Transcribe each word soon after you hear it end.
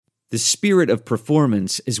The spirit of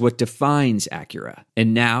performance is what defines Acura.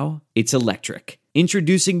 And now, it's electric.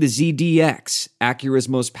 Introducing the ZDX, Acura's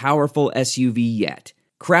most powerful SUV yet.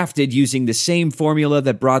 Crafted using the same formula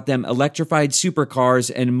that brought them electrified supercars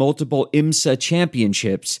and multiple IMSA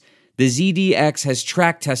championships, the ZDX has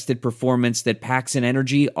track-tested performance that packs an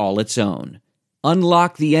energy all its own.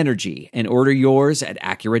 Unlock the energy and order yours at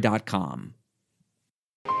Acura.com.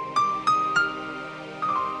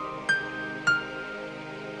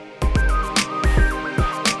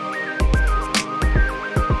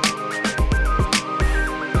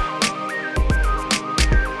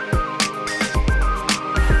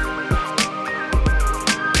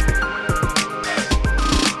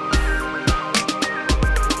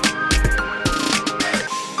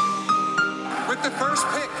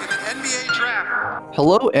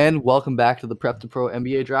 Hello and welcome back to the Prep to Pro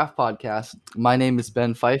NBA Draft Podcast. My name is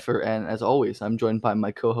Ben Pfeiffer, and as always, I'm joined by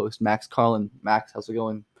my co-host Max Carlin. Max, how's it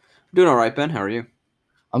going? Doing all right, Ben. How are you?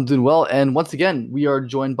 I'm doing well, and once again, we are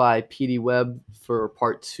joined by PD Webb for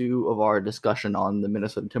part 2 of our discussion on the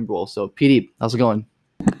Minnesota Timberwolves. So, PD, how's it going?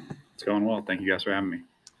 It's going well. Thank you guys for having me.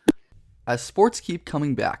 As sports keep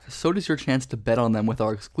coming back, so does your chance to bet on them with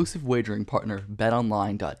our exclusive wagering partner,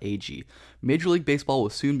 betonline.ag. Major League Baseball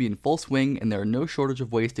will soon be in full swing, and there are no shortage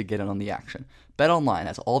of ways to get in on the action. BetOnline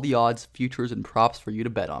has all the odds, futures, and props for you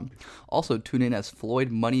to bet on. Also, tune in as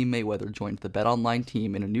Floyd Money Mayweather joins the BetOnline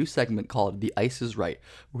team in a new segment called The Ice is Right,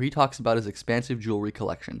 where he talks about his expansive jewelry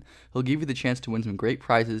collection. He'll give you the chance to win some great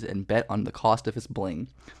prizes and bet on the cost of his bling.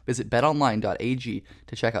 Visit betonline.ag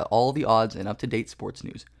to check out all the odds and up-to-date sports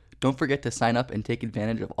news. Don't forget to sign up and take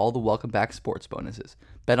advantage of all the welcome back sports bonuses.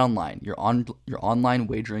 BetOnline, your online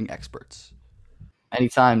wagering experts.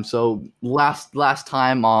 Anytime. So last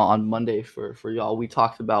time on Monday for y'all, we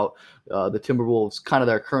talked about the Timberwolves, kind of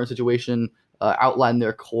their current situation, outlined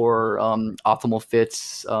their core optimal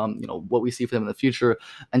fits, what we see for them in the future.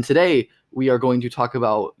 And today we are going to talk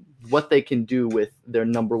about what they can do with their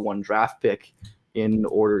number 1 draft pick in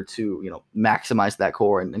order to, maximize that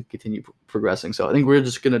core and continue progressing. So I think we're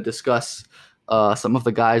just going to discuss some of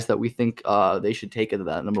the guys that we think they should take into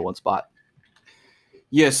that number 1 spot.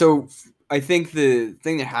 Yeah, so I think the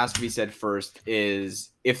thing that has to be said first is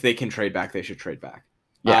if they can trade back, they should trade back.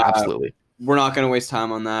 Yeah, absolutely. We're not going to waste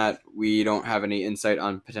time on that. We don't have any insight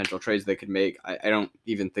on potential trades they could make. I don't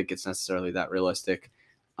even think it's necessarily that realistic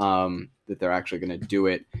that they're actually going to do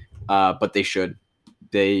it, but they should.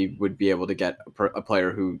 They would be able to get a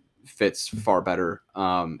player who fits far better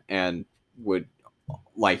and would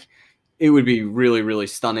it would be really, really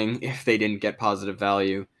stunning if they didn't get positive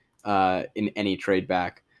value in any trade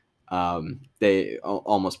back. They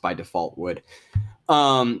almost by default would.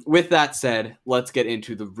 With that said, let's get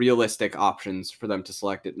into the realistic options for them to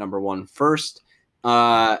select at number 1 first.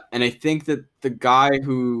 And I think that the guy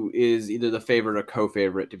who is either the favorite or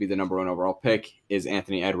co-favorite to be the number 1 overall pick is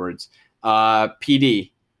Anthony Edwards.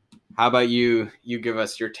 PD, how about you give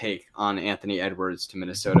us your take on Anthony Edwards to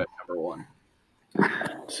Minnesota number 1?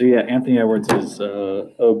 So yeah, Anthony Edwards is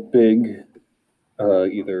a big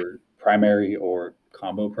either primary or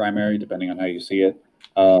combo primary, depending on how you see it.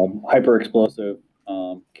 Hyper explosive,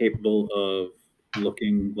 capable of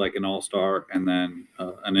looking like an all-star, and then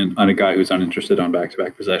a guy who's uninterested on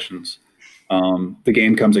back-to-back possessions. The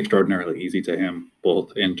game comes extraordinarily easy to him,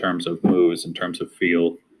 both in terms of moves, in terms of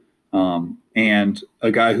feel. And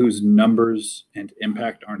a guy whose numbers and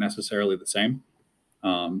impact aren't necessarily the same.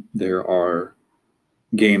 There are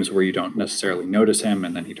games where you don't necessarily notice him,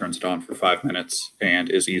 and then he turns it on for 5 minutes and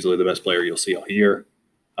is easily the best player you'll see all year.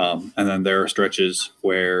 And then there are stretches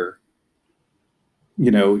where,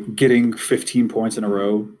 getting 15 points in a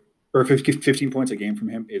row or 15 points a game from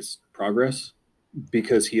him is progress,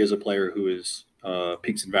 because he is a player who is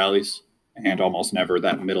peaks and valleys and almost never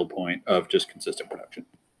that middle point of just consistent production.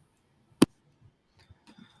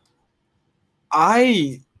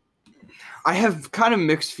 I have kind of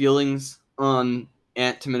mixed feelings on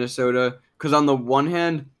Ant to Minnesota, because on the one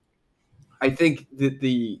hand, I think that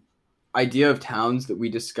the idea of Towns that we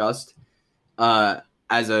discussed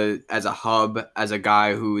as a hub, as a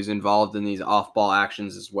guy who is involved in these off-ball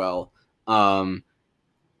actions as well, I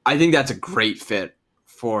think that's a great fit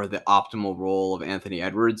for the optimal role of Anthony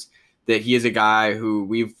Edwards. That he is a guy who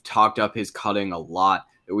we've talked up his cutting a lot.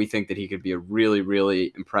 That we think that he could be a really,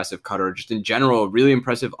 really impressive cutter. Just in general, a really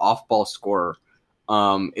impressive off-ball scorer.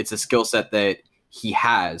 It's a skill set that he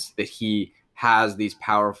has these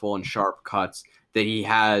powerful and sharp cuts, that he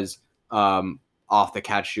has off the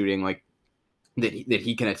catch shooting, like that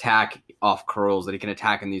he can attack off curls, that he can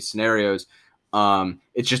attack in these scenarios.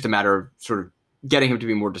 It's just a matter of sort of getting him to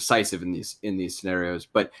be more decisive in these scenarios.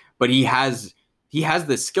 But he has he has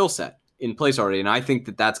this skill set in place already, and I think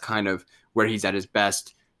that that's kind of where he's at his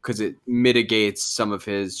best because it mitigates some of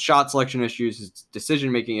his shot selection issues, his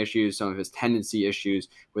decision making issues, some of his tendency issues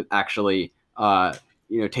with actually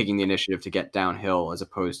taking the initiative to get downhill as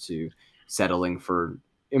opposed to settling for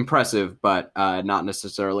impressive but not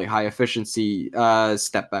necessarily high efficiency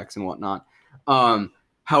step backs and whatnot.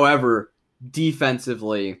 However,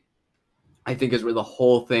 defensively, I think is where the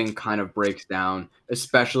whole thing kind of breaks down,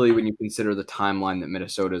 especially when you consider the timeline that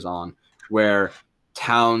Minnesota's on, where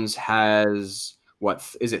Towns has,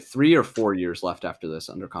 what is it, 3 or 4 years left after this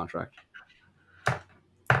under contract?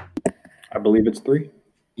 I believe it's 3.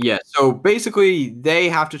 Yeah, so basically they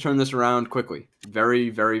have to turn this around quickly, very,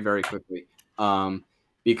 very, very quickly.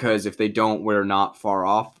 Because if they don't, we're not far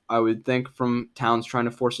off, I would think, from Towns trying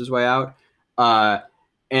to force his way out.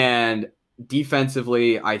 And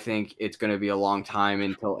defensively, I think it's going to be a long time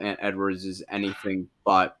until Ant Edwards is anything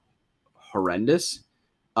but horrendous.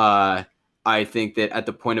 I think that at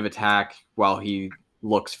the point of attack, while he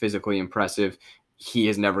looks physically impressive, he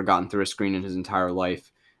has never gotten through a screen in his entire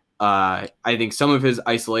life. I think some of his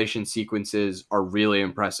isolation sequences are really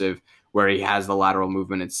impressive, where he has the lateral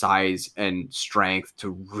movement and size and strength to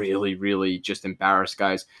really, really just embarrass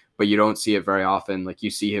guys. But you don't see it very often. Like, you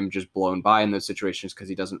see him just blown by in those situations because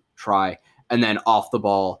he doesn't try. And then off the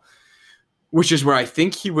ball, which is where I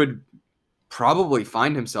think he would probably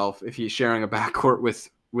find himself if he's sharing a backcourt with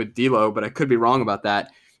D'Lo, but I could be wrong about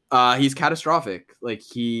that. He's catastrophic. Like,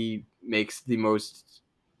 he makes the most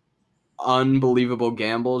unbelievable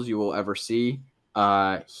gambles you will ever see.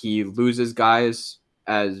 He loses guys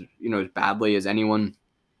as badly as anyone.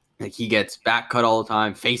 Like, he gets back cut all the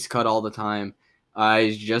time, face cut all the time.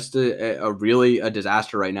 He's just really a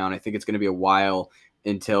disaster right now, and I think it's going to be a while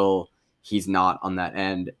until he's not on that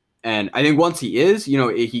end. And I think once he is,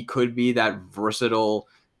 he could be that versatile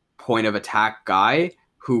point of attack guy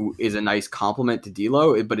who is a nice complement to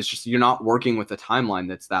D'Lo, but it's just you're not working with a timeline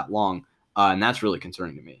that's that long, and that's really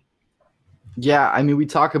concerning to me. Yeah, I mean, we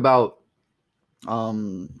talk about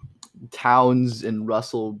Towns and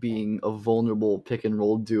Russell being a vulnerable pick and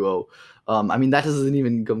roll duo. I mean, that doesn't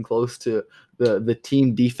even come close to the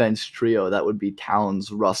team defense trio that would be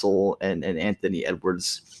Towns, Russell, and Anthony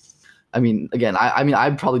Edwards. I mean, again,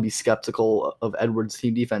 I'd probably be skeptical of Edwards'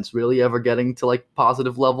 team defense really ever getting to like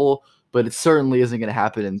positive level, but it certainly isn't going to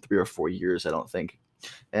happen in 3 or 4 years, I don't think.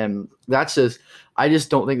 And I just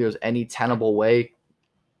don't think there's any tenable way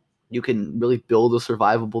you can really build a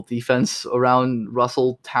survivable defense around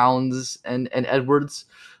Russell, Towns, and Edwards.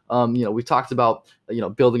 We talked about,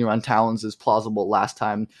 building around Towns is plausible last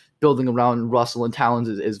time. Building around Russell and Towns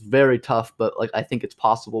is very tough, but like I think it's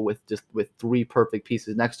possible with 3 perfect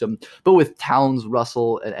pieces next to him. But with Towns,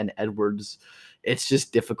 Russell, and Edwards, it's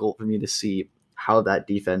just difficult for me to see how that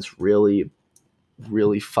defense really,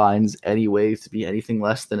 really finds any ways to be anything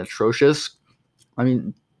less than atrocious. I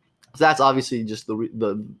mean, that's obviously just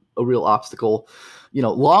a real obstacle.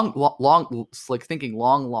 Long, like thinking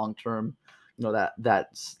long term.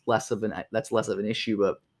 That's less of an issue.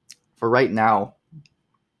 But for right now,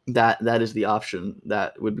 that is the option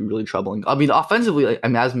that would be really troubling. I mean, offensively,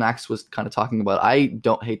 as Max was kind of talking about, I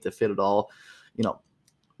don't hate the fit at all.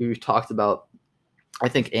 We've talked about. I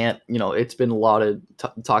think Ant. It's been a lot of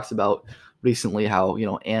talks about recently how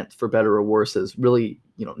Ant, for better or worse, has really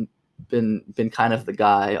been kind of the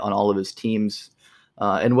guy on all of his teams,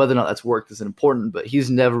 and whether or not that's worked isn't important. But he's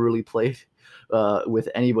never really played with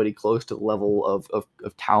anybody close to the level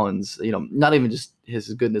of Towns. Not even just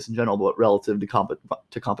his goodness in general, but relative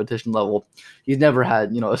to competition level. He's never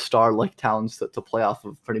had a star like Towns to play off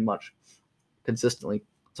of pretty much consistently.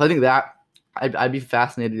 So I think that I'd be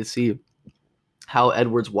fascinated to see how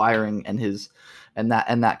Edwards' wiring and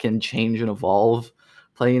that can change and evolve,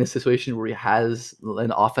 playing in a situation where he has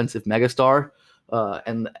an offensive megastar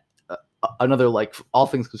and another, like, all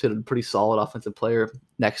things considered, pretty solid offensive player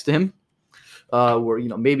next to him, where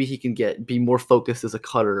maybe he can be more focused as a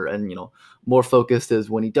cutter and more focused as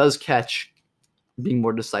when he does catch, being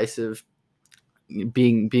more decisive,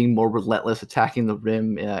 being more relentless, attacking the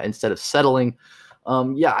rim instead of settling.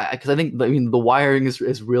 Because I think the wiring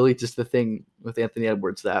is really just the thing with Anthony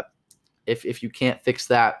Edwards, that if you can't fix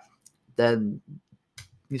that, then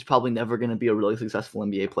he's probably never going to be a really successful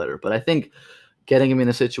NBA player. But I think getting him in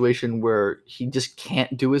a situation where he just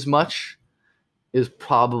can't do as much is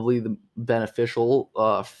probably the beneficial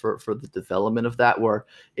for the development of that, where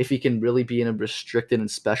if he can really be in a restricted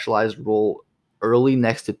and specialized role early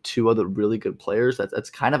next to 2 other really good players,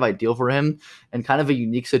 that's kind of ideal for him, and kind of a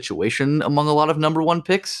unique situation among a lot of number 1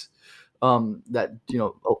 picks, that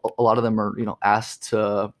a lot of them are asked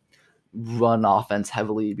to run offense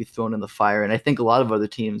heavily, be thrown in the fire. And I think a lot of other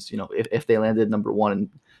teams, if they landed number one and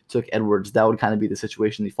took Edwards, that would kind of be the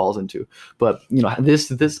situation he falls into. But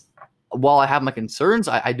this while I have my concerns,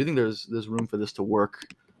 I do think there's room for this to work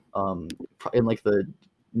in like the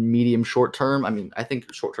medium short term. I mean, I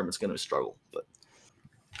think short term it's going to struggle, but.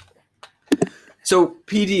 So,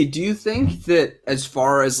 PD, do you think that as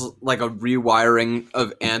far as like a rewiring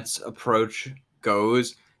of Ant's approach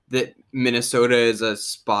goes, that Minnesota is a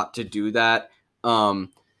spot to do that,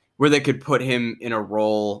 where they could put him in a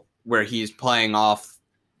role where he's playing off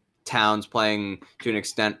Towns, playing to an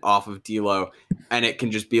extent off of D'Lo, and it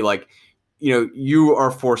can just be like, you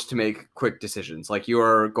are forced to make quick decisions. Like you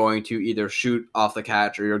are going to either shoot off the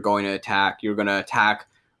catch or you're going to attack. You're going to attack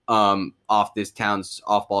off this Towns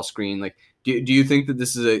off-ball screen. Like, do you think that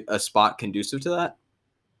this is a spot conducive to that?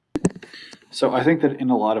 So I think that in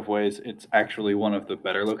a lot of ways, it's actually one of the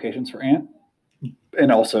better locations for Ant.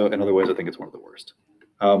 And also in other ways, I think it's one of the worst.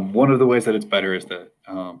 One of the ways that it's better is that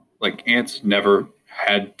Ant's never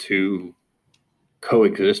had to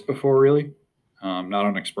coexist before, really. Not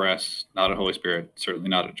on Express, not at Holy Spirit, certainly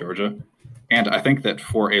not at Georgia. And I think that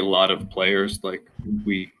for a lot of players, like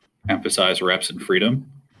we emphasize reps and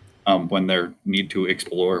freedom when they need to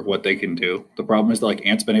explore what they can do. The problem is that like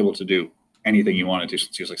Ant's been able to do anything he wanted to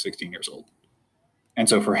since he was like 16 years old. And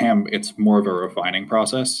so for him, it's more of a refining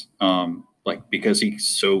process, because he's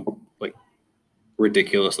so like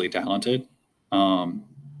ridiculously talented. The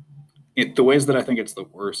ways that I think it's the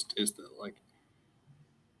worst is that like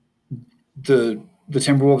the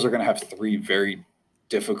Timberwolves are going to have 3 very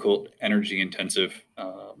difficult, energy-intensive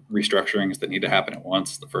restructurings that need to happen at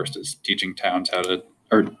once. The first is teaching Towns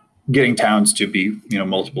getting Towns to be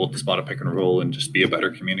multiple at the spot of pick and roll and just be a better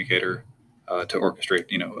communicator to orchestrate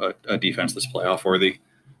a defense that's playoff worthy.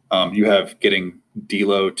 You have getting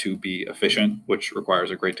D'Lo to be efficient, which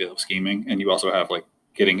requires a great deal of scheming, and you also have like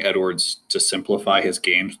getting Edwards to simplify his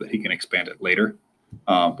game so that he can expand it later.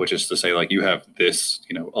 Which is to say, like you have this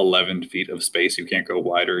 11 feet of space, you can't go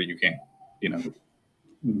wider, you can't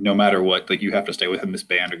no matter what, like you have to stay within this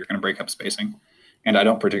band or you're going to break up spacing. And I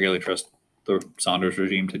don't particularly trust the Saunders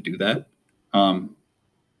regime to do that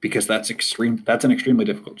because that's an extremely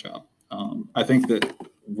difficult job. I think that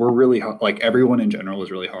we're really like everyone in general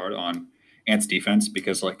is really hard on Ant's defense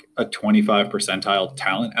because like a 25 percentile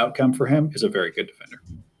talent outcome for him is a very good defender.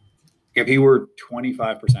 If he were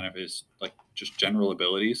 25% of his like just general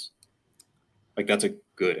abilities, like that's a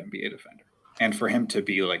good NBA defender. And for him to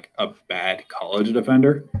be like a bad college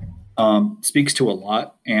defender speaks to a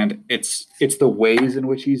lot. And it's the ways in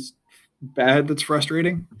which he's bad that's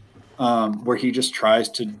frustrating, where he just tries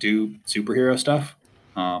to do superhero stuff.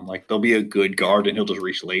 Like there'll be a good guard and he'll just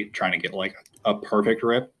reach late trying to get like a perfect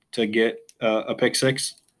rip to get a pick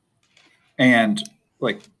six. And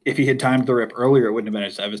like if he had timed the rip earlier, it wouldn't have been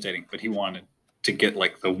as devastating, but he wanted to get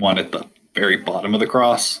like the one at the very bottom of the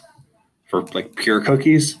cross for like pure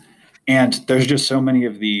cookies. And there's just so many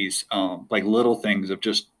of these like little things of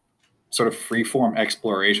just sort of freeform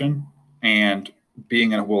exploration and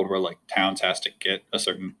being in a world where like Towns has to get a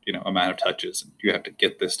certain, amount of touches and you have to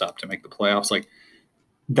get this stuff to make the playoffs. Like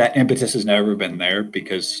that impetus has never been there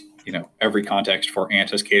because, every context for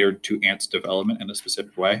Ant has catered to Ant's development in a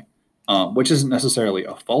specific way. Which isn't necessarily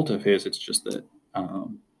a fault of his. It's just that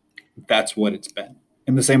that's what it's been.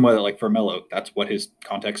 In the same way that, like, for Melo, that's what his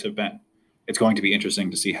contexts have been. It's going to be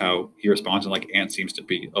interesting to see how he responds. And, like, Ant seems to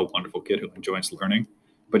be a wonderful kid who enjoys learning.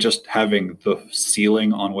 But just having the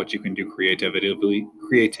ceiling on what you can do creatively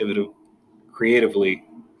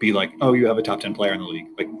be like, oh, you have a top 10 player in the league.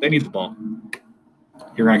 Like, they need the ball.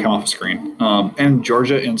 You're going to come off a screen. And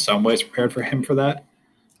Georgia, in some ways, prepared for him for that.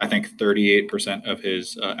 I think 38% of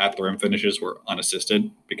his at the rim finishes were unassisted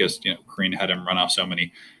because Green had him run off so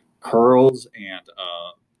many curls and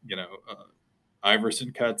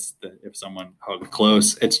Iverson cuts that if someone hugged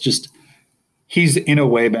close, it's just he's in a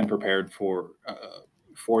way been prepared for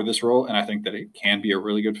this role, and I think that it can be a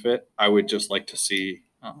really good fit. I would just like to see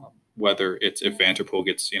whether it's if Vanderpool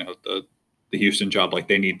gets the Houston job, like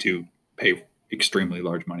they need to pay extremely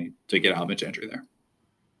large money to get Alvin Gentry there.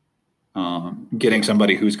 Getting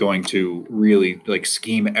somebody who's going to really like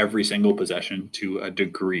scheme every single possession to a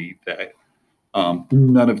degree that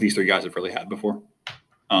none of these 3 guys have really had before.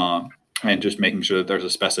 And just making sure that there's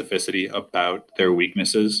a specificity about their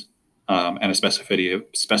weaknesses and a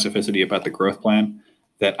specificity about the growth plan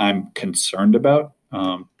that I'm concerned about,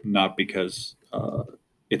 not because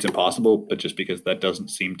it's impossible, but just because that doesn't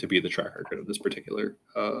seem to be the track record of this particular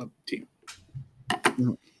team.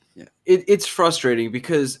 Yeah, it's frustrating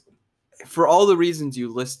because for all the reasons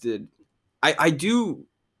you listed, I do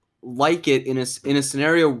like it in a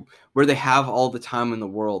scenario where they have all the time in the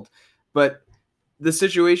world. But the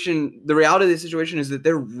reality of the situation is that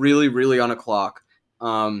they're really, really on a clock.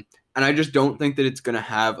 And I just don't think that it's going to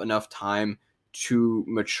have enough time to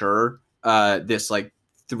mature this like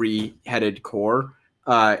 3-headed core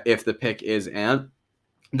if the pick is Ant,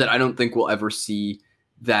 that I don't think we'll ever see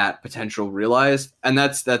that potential realized. And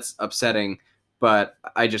that's upsetting, but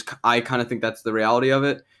I kind of think that's the reality of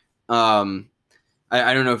it.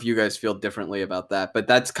 I don't know if you guys feel differently about that, but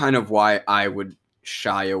that's kind of why I would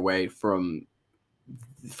shy away from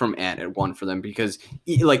Ant at 1 for them, because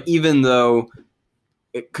like even though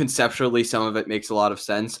conceptually some of it makes a lot of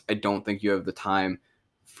sense, I don't think you have the time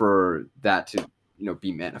for that to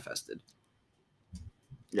be manifested.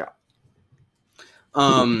 Yeah.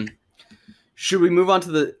 Should we move on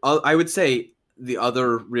to the I would say the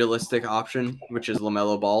other realistic option, which is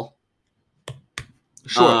LaMelo Ball?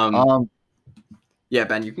 Sure. Yeah,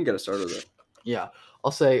 Ben, you can get us started with it. Yeah,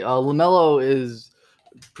 I'll say LaMelo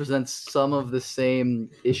presents some of the same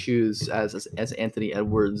issues as Anthony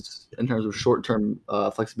Edwards in terms of short-term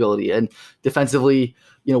flexibility and defensively.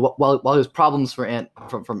 While his problems from Ant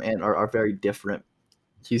are very different,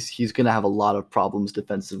 he's going to have a lot of problems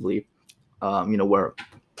defensively. Where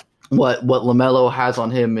what LaMelo has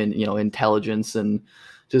on him in intelligence and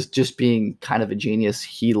just being kind of a genius,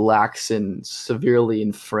 he lacks severely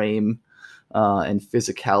in frame and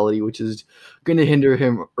physicality, which is going to hinder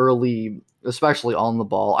him early, especially on the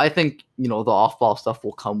ball. I think the off-ball stuff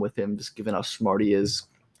will come with him, just given how smart he is.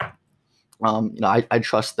 I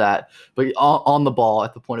trust that, but on the ball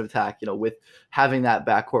at the point of attack, with having that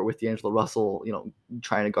backcourt with D'Angelo Russell,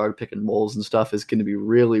 trying to guard pick and rolls and stuff is going to be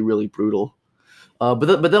really, really brutal. But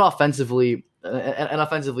then offensively, and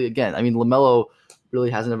offensively again, I mean, LaMelo really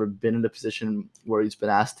hasn't ever been in a position where he's been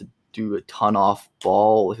asked to do a ton off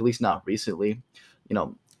ball, at least not recently.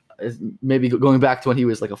 Maybe going back to when he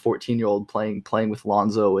was like a 14-year-old playing with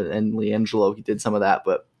Lonzo and LiAngelo, he did some of that,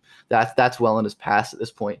 but that's well in his past at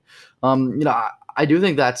this point. I do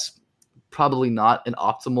think that's probably not an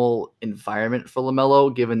optimal environment for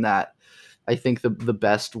LaMelo, given that I think the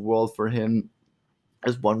best world for him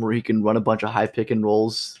is one where he can run a bunch of high pick and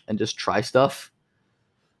rolls and just try stuff.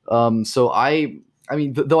 So I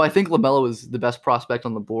mean, though I think LaMelo is the best prospect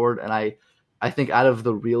on the board, and I think out of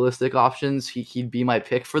the realistic options, he'd be my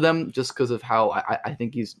pick for them just because of how I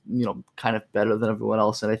think he's kind of better than everyone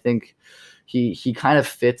else, and I think he kind of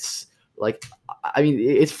fits. Like, I mean,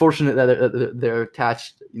 it's fortunate that they're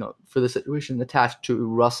attached, for the situation, attached to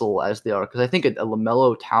Russell as they are, because I think a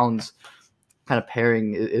LaMelo Towns kind of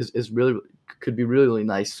pairing is really could be really, really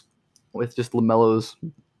nice with just LaMelo's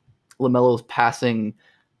passing,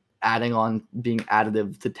 adding on, being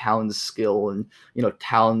additive to Towns' skill, and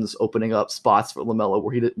Towns opening up spots for LaMelo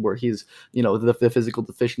where he's the physical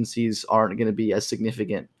deficiencies aren't going to be as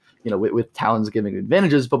significant, with Towns giving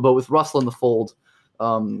advantages, but with Russell in the fold,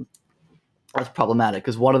 that's problematic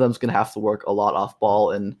because one of them's going to have to work a lot off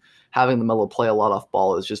ball, and having LaMelo play a lot off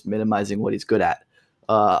ball is just minimizing what he's good at.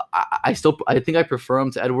 I think I prefer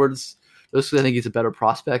him to Edwards just because I think he's a better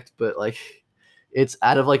prospect, but like, it's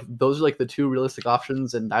out of like those are like the two realistic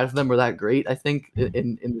options, and neither of them are that great. I think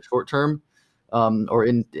in the short term, or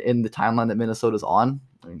in the timeline that Minnesota's on.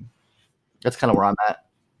 I mean, that's kind of where I'm at.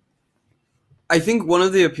 I think one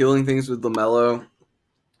of the appealing things with LaMelo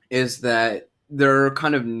is that there are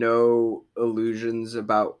kind of no illusions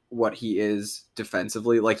about what he is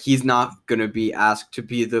defensively. Like, he's not going to be asked to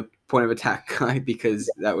be the point of attack guy because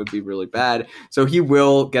that would be really bad. So he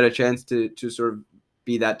will get a chance to sort of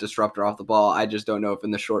be that disruptor off the ball. I just don't know if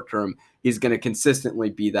in the short term he's going to consistently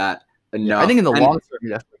be that enough. Yeah, I think in the long term he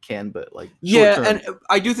definitely can, but like yeah, term, and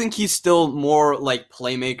I do think he's still more like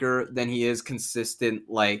playmaker than he is consistent,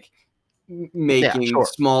 like making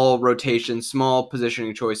small rotations, small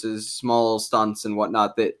positioning choices, small stunts and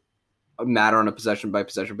whatnot that matter on a possession by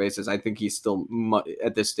possession basis. I think he's still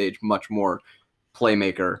at this stage much more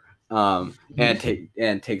playmaker,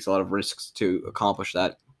 and takes a lot of risks to accomplish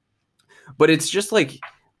that. But it's just like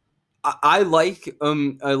I like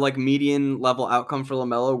a like median level outcome for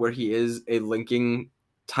LaMelo where he is a linking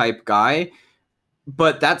type guy,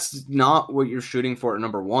 but that's not what you're shooting for at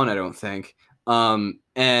number 1, I don't think. And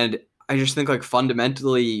I just think like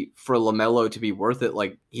fundamentally for LaMelo to be worth it,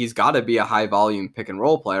 like he's got to be a high volume pick and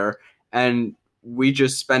roll player. And we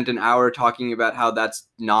just spent an hour talking about how that's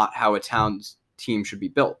not how a Towns team should be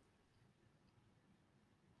built.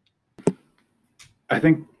 I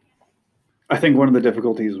think one of the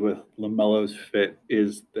difficulties with LaMelo's fit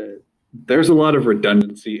is that there's a lot of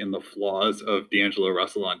redundancy in the flaws of D'Angelo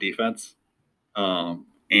Russell on defense,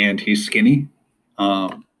 and he's skinny.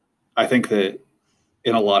 I think that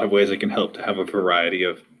in a lot of ways, it can help to have a variety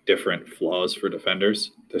of different flaws for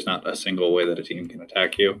defenders. There's not a single way that a team can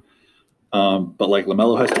attack you. But like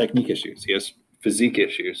LaMelo has technique issues. He has physique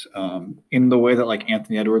issues in the way that like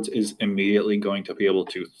Anthony Edwards is immediately going to be able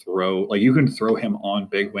to throw. Like you can throw him on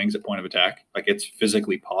big wings at point of attack. Like it's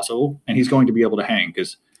physically possible. And he's going to be able to hang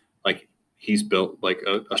because like he's built like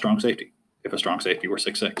a strong safety. If a strong safety were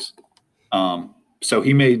 6'6". So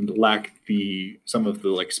he may lack some of the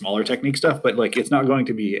like smaller technique stuff, but like it's not going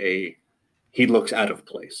to be he looks out of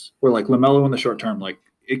place. Where like LaMelo in the short term, like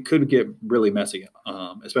it could get really messy,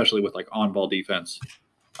 especially with like on ball defense.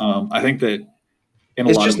 I think that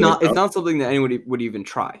it's just not it's not something that anyone would even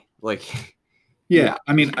try. Like yeah,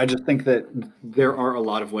 I mean, I just think that there are a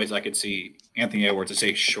lot of ways I could see Anthony Edwards as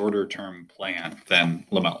a shorter term plan than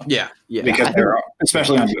LaMelo. Yeah. Because there are,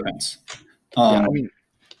 especially on defense. I mean,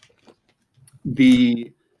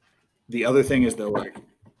 the other thing is that like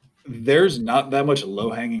there's not that much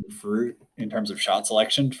low hanging fruit in terms of shot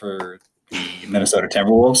selection for the Minnesota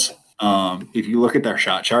Timberwolves. If you look at their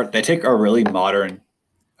shot chart, they take a really modern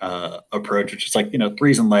approach, which is like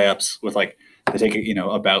threes and layups with like they take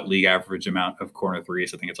about league average amount of corner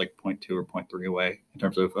threes. I think it's like 0.2 or 0.3 away in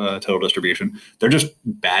terms of total distribution. They're just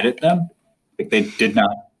bad at them. Like they did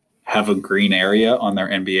not have a green area on their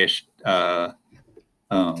NBA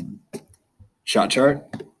shot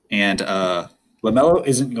chart, and LaMelo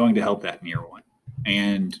isn't going to help that in year one.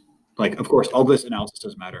 And like, of course, all this analysis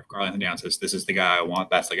doesn't matter if Karl-Anthony Towns says this is the guy I want,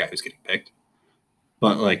 that's the guy who's getting picked.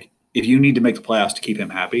 But like, if you need to make the playoffs to keep him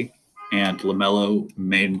happy, and LaMelo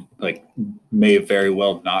may very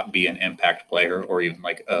well not be an impact player or even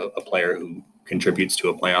like a player who contributes to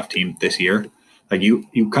a playoff team this year, like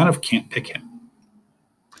you kind of can't pick him.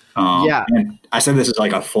 And I said this is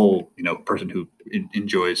like a full person who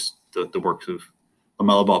enjoys the works of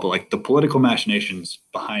LaMelo Ball, but like the political machinations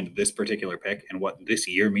behind this particular pick and what this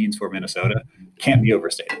year means for Minnesota can't be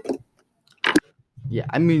overstated. Yeah,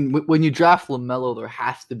 I mean, when you draft LaMelo, there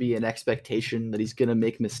has to be an expectation that he's going to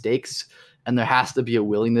make mistakes, and there has to be a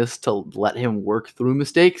willingness to let him work through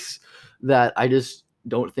mistakes that I just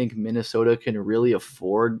don't think Minnesota can really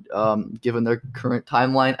afford, given their current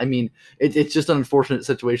timeline. I mean, it's just an unfortunate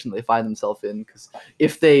situation they find themselves in, because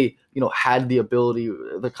if they, had the ability,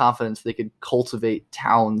 the confidence, they could cultivate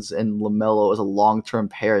Towns and LaMelo as a long-term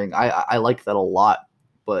pairing. I like that a lot,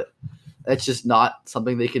 but that's just not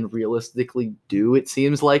something they can realistically do, it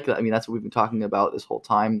seems like. I mean, that's what we've been talking about this whole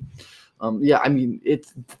time. I mean,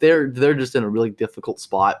 they're just in a really difficult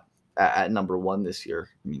spot at number one this year.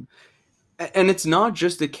 I mean, and it's not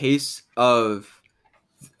just a case of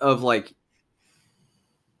like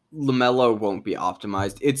LaMelo won't be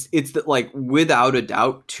optimized. It's that like without a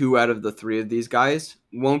doubt 2 out of the 3 of these guys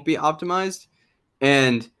won't be optimized,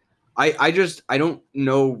 and I don't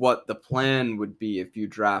know what the plan would be if you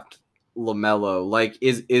draft LaMelo. Like,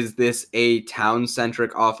 is this a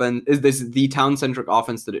town-centric offense? Is this the town-centric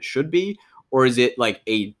offense that it should be? Or is it like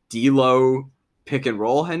a D'Lo pick and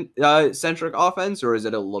roll centric offense? Or is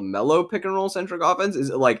it a LaMelo pick and roll centric offense? Is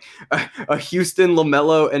it like a Houston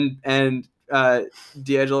LaMelo and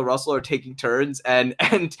D'Angelo Russell are taking turns and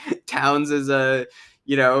Towns is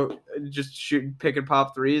just shooting pick and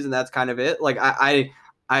pop threes and that's kind of it? Like I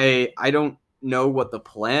don't know what the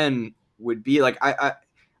plan would be. Like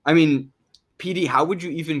I mean, PD, how would you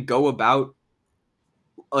even go about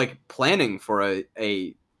like planning for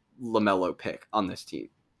a LaMelo pick on this team?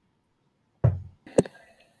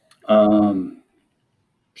 And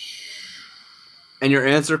your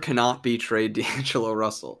answer cannot be trade D'Angelo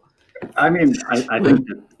Russell. I mean, I think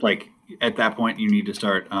that, like, at that point you need to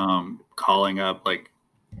start calling up like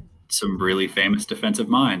some really famous defensive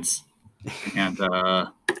minds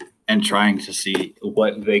and trying to see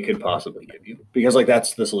what they could possibly give you, because like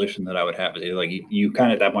that's the solution that I would have. Like you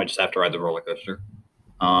kind of at that point just have to ride the roller coaster.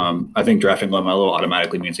 I think drafting LaMelo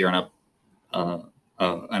automatically means you're an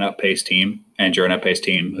up-paced team, and you're an up-paced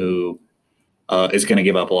team who is going to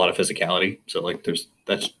give up a lot of physicality. So like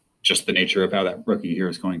that's just the nature of how that rookie year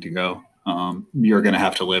is going to go. You're going to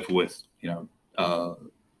have to live with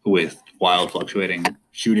with wild fluctuating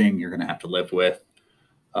shooting. You're going to have to live with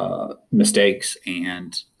mistakes,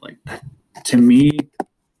 and like to me,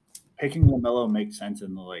 picking LaMelo makes sense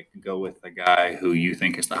in the like go with the guy who you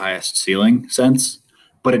think is the highest ceiling sense,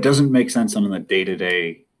 but it doesn't make sense on the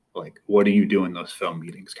day-to-day like what do you do in those film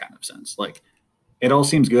meetings kind of sense. Like it all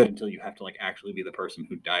seems good until you have to like actually be the person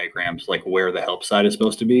who diagrams like where the help side is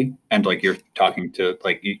supposed to be, and like you're talking to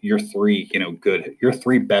like your 3 your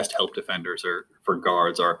 3 best help defenders are for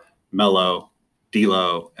guards are Melo,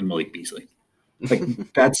 D'Lo, and Malik Beasley. Like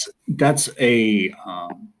that's a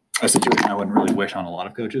situation I wouldn't really wish on a lot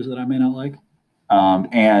of coaches that I may not like.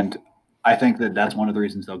 And I think that that's one of the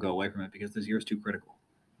reasons they'll go away from it, because this year is too critical.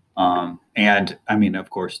 And I mean, of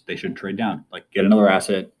course, they should trade down, like get another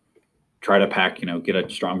asset, try to pack, get a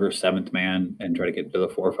stronger seventh man and try to get to the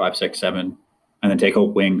 4, 5, 6, 7, and then take a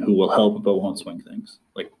wing who will help but won't swing things.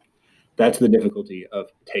 Like that's the difficulty of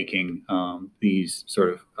taking these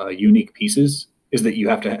sort of unique pieces, is that you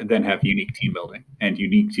have to then have unique team building, and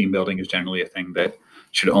unique team building is generally a thing that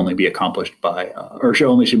should only be accomplished by, or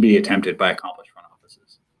should be attempted by accomplished front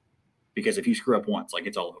offices. Because if you screw up once, like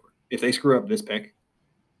it's all over. If they screw up this pick,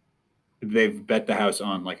 they've bet the house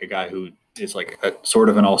on like a guy who is like a sort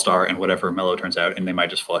of an all-star and whatever Melo turns out, and they might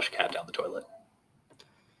just flush cat down the toilet.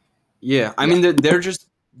 Yeah, I mean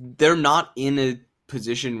they're not in a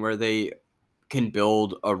position where they can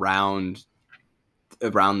build around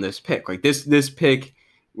this pick. Like this pick,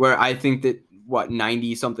 where I think that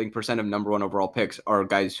 90-something% of number 1 overall picks are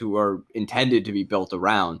guys who are intended to be built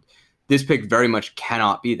around. This pick very much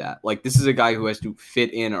cannot be that. Like this is a guy who has to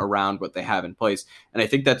fit in around what they have in place, and I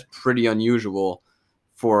think that's pretty unusual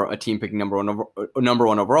for a team picking number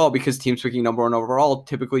one overall, because teams picking number 1 overall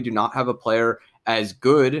typically do not have a player as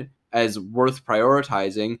good, as worth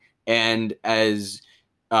prioritizing, and as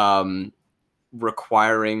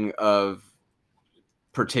requiring of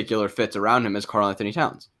particular fits around him as Karl Anthony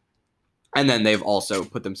Towns. And then they've also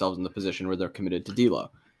put themselves in the position where they're committed to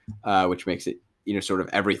D'Lo, which makes it sort of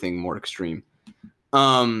everything more extreme.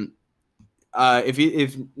 If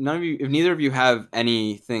neither of you have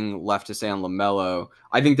anything left to say on LaMelo,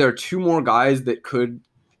 I think there are 2 more guys that could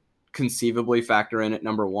conceivably factor in at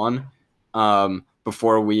number 1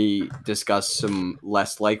 before we discuss some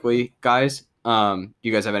less likely guys. Do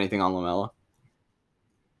you guys have anything on LaMelo?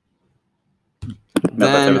 No,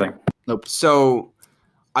 that's everything. Nope. So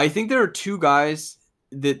I think there are 2 guys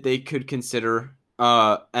that they could consider.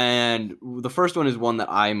 And the first one is one that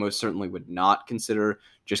I most certainly would not consider,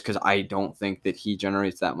 just because I don't think that he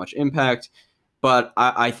generates that much impact. But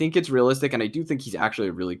I think it's realistic, and I do think he's actually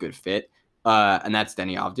a really good fit. And that's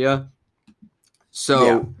Deni Avdija.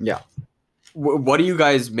 So Yeah. What do you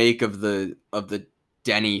guys make of the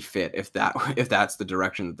Deni fit, if that's the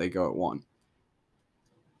direction that they go at 1?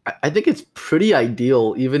 I think it's pretty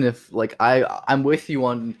ideal, even if like I'm with you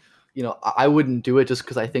on, I wouldn't do it just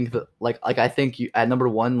because I think that I think you at number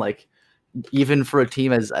 1, like even for a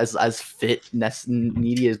team as fitness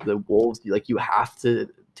needy as the Wolves, you have to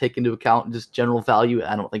take into account just general value.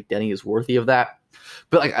 I don't think Deni is worthy of that,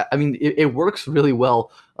 but I mean it works really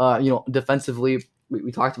well. Defensively,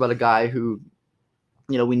 we talked about a guy who,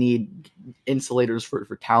 we need insulators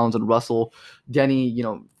for Towns and Russell.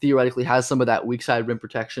 Deni, theoretically has some of that weak side rim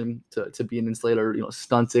protection to be an insulator,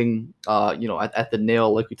 stunting, at the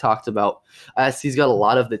nail, like we talked about. As he's got a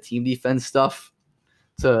lot of the team defense stuff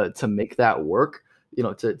to make that work,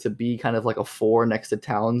 to be kind of like a 4 next to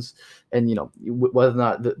Towns, and whether or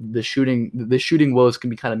not the shooting woes can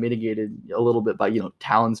be kind of mitigated a little bit by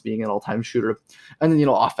Towns being an all-time shooter. And then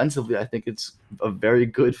offensively, I think it's a very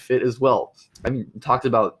good fit as well. I mean, talked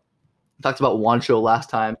about Juancho last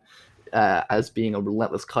time as being a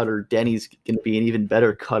relentless cutter. Deni's going to be an even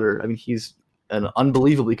better cutter. I mean, he's an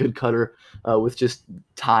unbelievably good cutter with just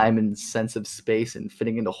time and sense of space and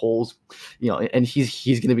fitting into holes, and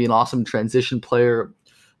he's going to be an awesome transition player,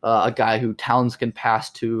 a guy who Towns can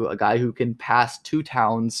pass to, a guy who can pass to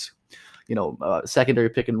Towns, secondary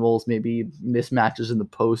pick and rolls, maybe mismatches in the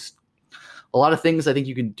post. A lot of things I think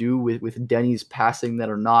you can do with Deni's passing that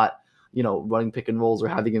are not, running pick and rolls or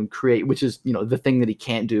having him create, which is, the thing that he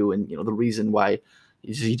can't do. And, the reason why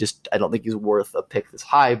I don't think he's worth a pick this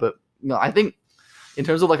high, but I think in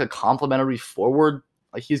terms of like a complementary forward,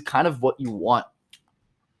 like he's kind of what you want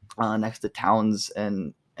next to Towns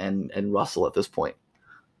and Russell at this point.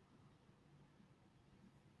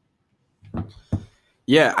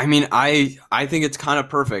 Yeah, I mean, I think it's kind of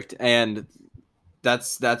perfect, and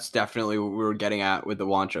that's definitely what we were getting at with the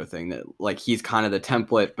Juancho thing. That like he's kind of the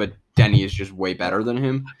template, but Deni is just way better than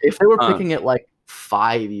him. If they were picking it like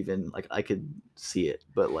 5, even like I could see it,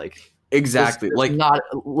 but like. Exactly. It's not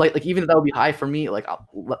like even if that would be high for me, like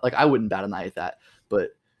I wouldn't bat an eye at that. But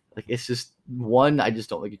like it's just 1, I just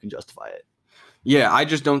don't think you can justify it. Yeah, I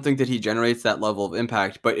just don't think that he generates that level of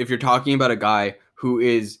impact. But if you're talking about a guy who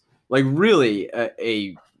is like really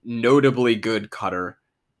a notably good cutter,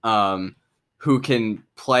 who can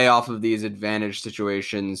play off of these advantage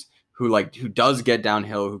situations, who does get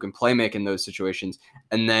downhill, who can play make in those situations,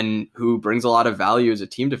 and then who brings a lot of value as a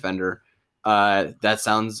team defender. That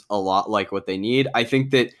sounds a lot like what they need. I think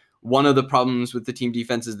that one of the problems with the team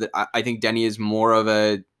defense is that I think Deni is more of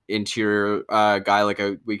a interior guy, like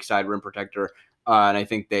a weak side rim protector, and I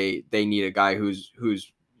think they need a guy who's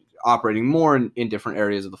operating more in different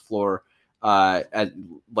areas of the floor,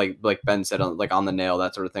 like Ben said, on the nail,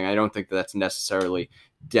 that sort of thing. I don't think that's necessarily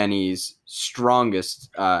Denny's strongest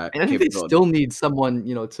And I think they still need someone,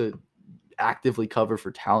 to actively cover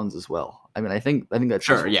for Towns as well. I mean, I think that's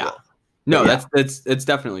sure, useful as yeah. well. No, that's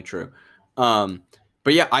definitely true.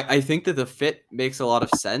 But yeah, I think that the fit makes a lot of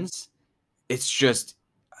sense. It's just,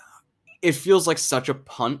 it feels like such a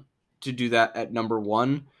punt to do that at number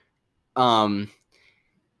one.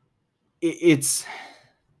 It's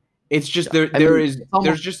just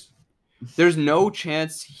there's no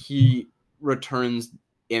chance he returns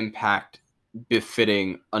impact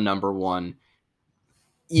befitting a number one,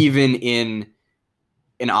 even in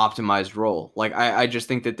an optimized role. Like I just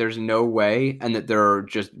think that there's no way, and that there are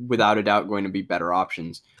just without a doubt going to be better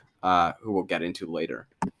options, who we'll get into later.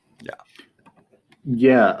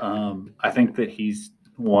 Yeah, I think that he's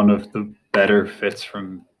one of the better fits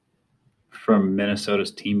from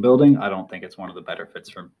Minnesota's team building. I don't think it's one of the better fits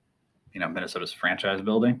from Minnesota's franchise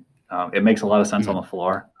building. It makes a lot of sense on the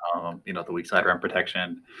floor. The weak side rim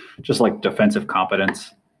protection, just like defensive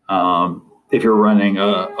competence. If you're running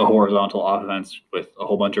a horizontal offense with a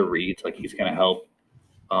whole bunch of reads, like he's going to help.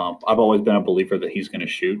 I've always been a believer that he's going to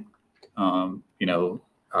shoot.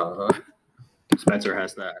 Spencer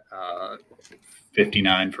has that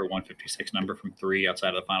 59 for 156 number from three outside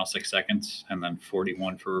of the final 6 seconds, and then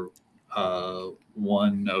 41 for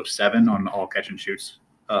 107 on all catch and shoots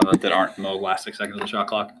that aren't in the last 6 seconds of the shot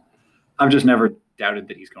clock. I've just never doubted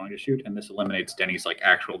that he's going to shoot, and this eliminates Denny's like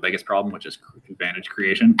actual biggest problem, which is advantage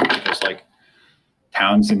creation. Just like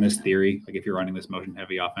Towns in this theory, like if you're running this motion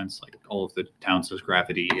heavy offense, like all of the Towns'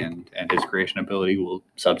 gravity and his creation ability will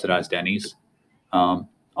subsidize Denny's.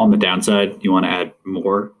 On the downside, you want to add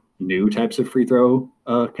more new types of free throw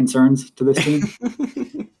concerns to this team.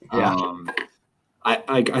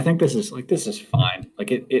 I think this is fine.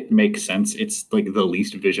 Like it makes sense. It's like the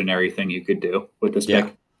least visionary thing you could do with this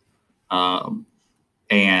pick.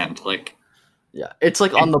 It's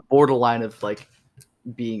like on the borderline of like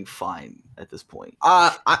being fine at this point.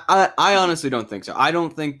 I honestly don't think so. I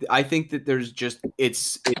think that there's just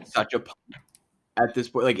it's such a at this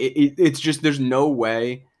point, like it's just there's no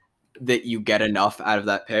way that you get enough out of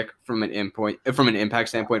that pick from an impact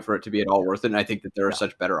standpoint for it to be at all worth it. And I think that there are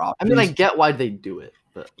such better options. I mean, I get why they do it,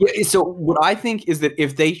 but so what I think is that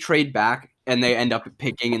if they trade back and they end up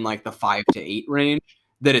picking in like the 5 to 8 range,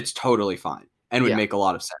 that it's totally fine and would make a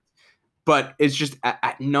lot of sense. But it's just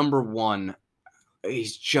at number one,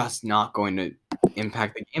 he's just not going to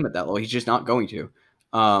impact the game at that level. He's just not going to.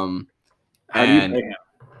 How do you pay him?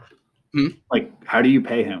 Like, how do you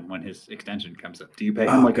pay him when his extension comes up? Do you pay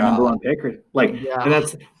him a number one pick? Or,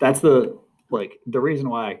 and that's the reason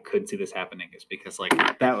why I could see this happening is because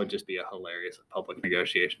like that would just be a hilarious public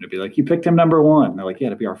negotiation to be like, you picked him number one. They're like, yeah,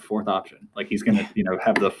 to be our fourth option. Like he's gonna,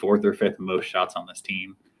 have the fourth or fifth most shots on this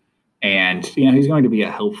team. And he's going to be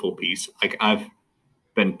a helpful piece. Like I've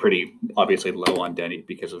been pretty obviously low on Denny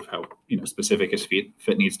because of how specific his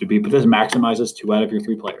fit needs to be. But this maximizes 2 out of your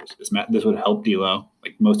 3 players. This would help D'Lo,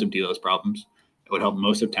 like most of D'Lo's problems. It would help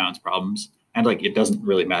most of Towns' problems, and like it doesn't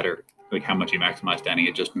really matter like how much you maximize Denny.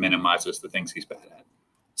 It just minimizes the things he's bad at.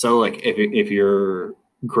 So like if you're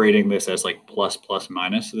grading this as like plus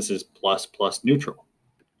minus, this is plus neutral.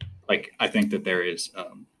 Like I think that there is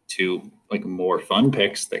 2 like more fun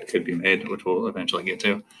picks that could be made, which we'll eventually get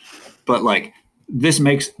to, but like. This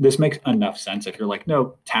makes enough sense if you're like,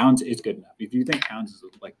 no, Towns is good enough. If you think Towns is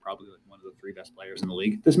like probably like one of the 3 best players in the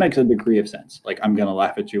league, this makes a degree of sense. Like I'm gonna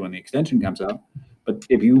laugh at you when the extension comes out, but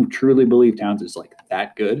if you truly believe Towns is like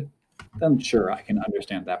that good, then sure, I can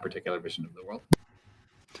understand that particular vision of the world.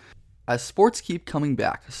 As sports keep coming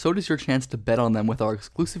back, so does your chance to bet on them with our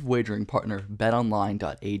exclusive wagering partner,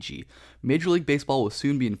 betonline.ag. Major League Baseball will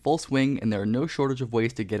soon be in full swing, and there are no shortage of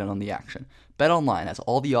ways to get in on the action. BetOnline has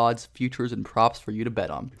all the odds, futures, and props for you to bet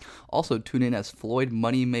on. Also, tune in as Floyd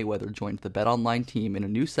Money Mayweather joins the BetOnline team in a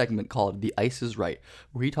new segment called The Ice is Right,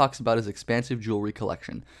 where he talks about his expansive jewelry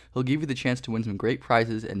collection. He'll give you the chance to win some great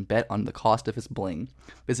prizes and bet on the cost of his bling.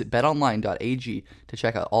 Visit betonline.ag to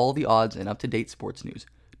check out all the odds and up-to-date sports news.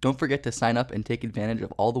 Don't forget to sign up and take advantage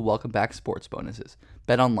of all the welcome back sports bonuses.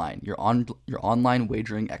 BetOnline, your online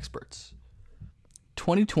wagering experts.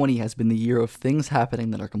 2020 has been the year of things happening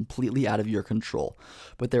that are completely out of your control.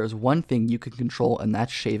 But there is one thing you can control, and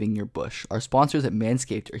that's shaving your bush. Our sponsors at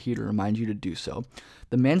Manscaped are here to remind you to do so.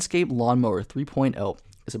 The Manscaped Lawnmower 3.0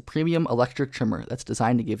 is a premium electric trimmer that's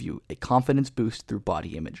designed to give you a confidence boost through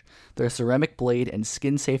body image. Their ceramic blade and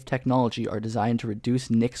skin-safe technology are designed to reduce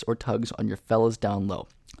nicks or tugs on your fellas down low.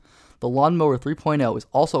 The Lawnmower 3.0 is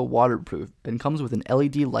also waterproof and comes with an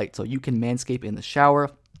LED light so you can manscape in the shower,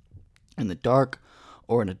 in the dark,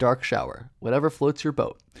 or in a dark shower, whatever floats your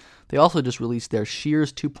boat. They also just released their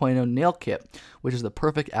Shears 2.0 nail kit, which is the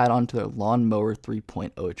perfect add-on to their Lawnmower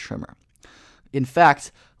 3.0 trimmer. In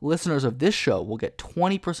fact, listeners of this show will get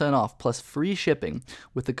 20% off plus free shipping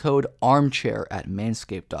with the code armchair at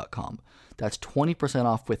manscaped.com. That's 20%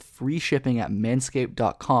 off with free shipping at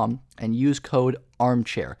manscaped.com and use code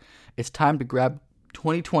armchair. It's time to grab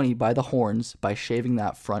 2020 by the horns by shaving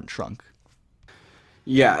that front trunk.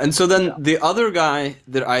 Yeah, and so then the other guy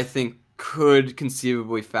that I think could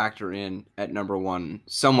conceivably factor in at number one,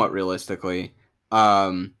 somewhat realistically,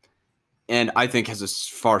 and I think has a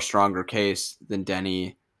far stronger case than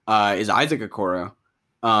Denny, is Isaac Okoro.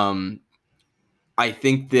 I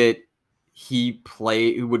think that he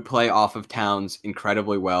would play off of Towns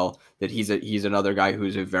incredibly well. That he's another guy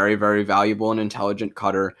who's a very, very valuable and intelligent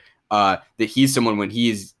cutter. That he's someone when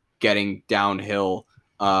he's getting downhill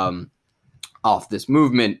off this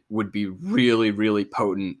movement would be really, really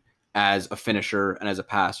potent as a finisher and as a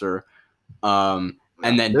passer. And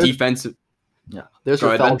then defensive. Yeah, there's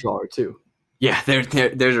your foul drawer too. Yeah,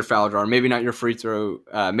 there's your foul drawer. Maybe not your free throw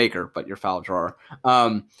maker, but your foul drawer.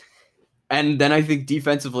 And then I think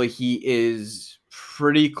defensively he is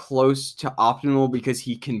pretty close to optimal because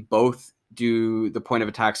he can both do the point of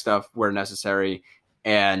attack stuff where necessary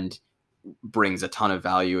and brings a ton of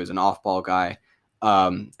value as an off-ball guy,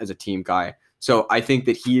 as a team guy. So I think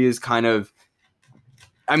that he is kind of,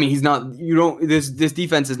 I mean, he's not, this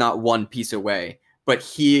defense is not one piece away, but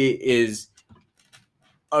he is,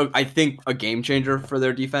 I think, a game changer for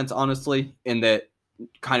their defense, honestly, in that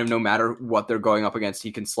kind of no matter what they're going up against,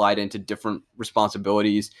 he can slide into different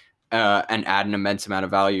responsibilities and add an immense amount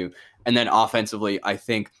of value. And then offensively, I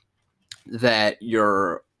think that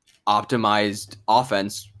your optimized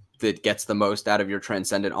offense that gets the most out of your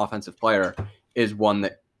transcendent offensive player is one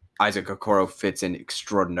that Isaac Okoro fits in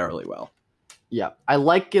extraordinarily well. Yeah, I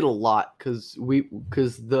like it a lot because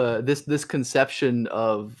this conception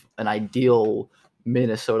of an ideal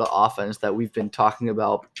Minnesota offense that we've been talking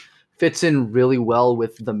about fits in really well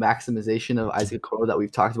with the maximization of Isaac Okoro that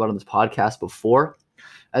we've talked about on this podcast before,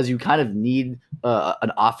 as you kind of need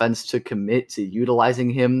an offense to commit to utilizing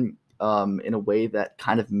him in a way that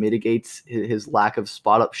kind of mitigates his lack of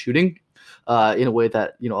spot-up shooting, in a way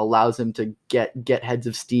that allows him to get heads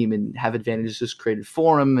of steam and have advantages just created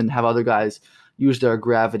for him and have other guys use their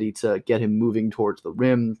gravity to get him moving towards the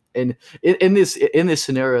rim. And in this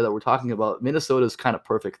scenario that we're talking about, Minnesota is kind of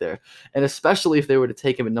perfect there. And especially if they were to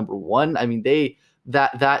take him at number one, I mean,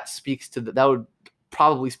 that speaks to that would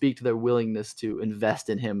probably speak to their willingness to invest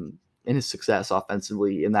in him, in his success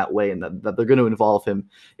offensively in that way, and that they're going to involve him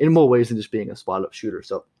in more ways than just being a spot up shooter.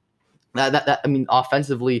 So that I mean,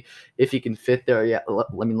 offensively, if he can fit there, yeah.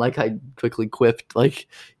 I mean, like I quickly quipped, like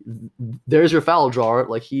there's your foul drawer.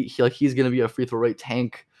 Like he's going to be a free throw rate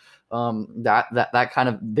tank. That kind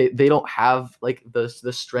of they don't have like the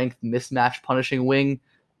strength mismatch punishing wing,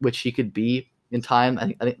 which he could be in time.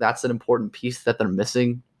 I think that's an important piece that they're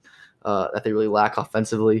missing, that they really lack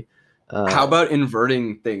offensively. How about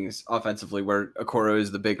inverting things offensively, where Okoro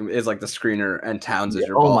is like the screener and Towns is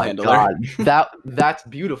your ball handler? God. That's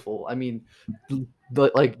beautiful. I mean,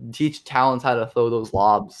 teach Towns how to throw those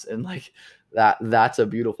lobs, and like that's a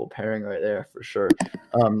beautiful pairing right there for sure.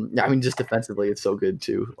 I mean, just defensively, it's so good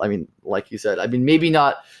too. I mean, like you said, I mean, maybe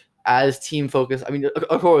not as team focused. I mean,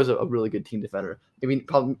 Okoro is a really good team defender. I mean,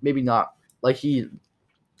 maybe not like he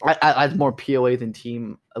adds more POA than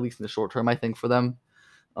team, at least in the short term, I think, for them.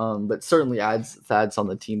 But certainly adds on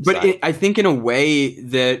the team side. But I think in a way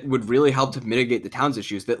that would really help to mitigate the Towns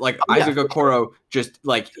issues. That like Isaac Okoro, just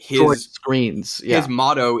like his screens, his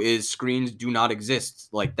motto is screens do not exist.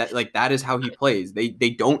 Like that is how he plays. They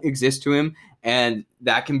don't exist to him, and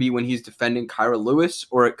that can be when he's defending Kyra Lewis,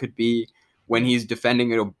 or it could be when he's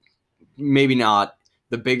defending maybe not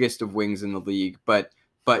the biggest of wings in the league, but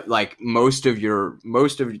like most of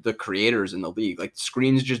the creators in the league, like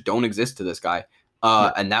screens just don't exist to this guy.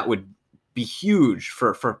 And that would be huge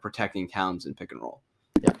for protecting Towns in pick and roll.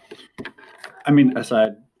 Yeah. I mean,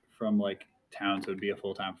 aside from like Towns would be a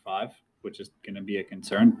full-time 5, which is going to be a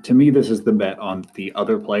concern. To me, this is the bet on the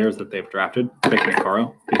other players that they've drafted, picking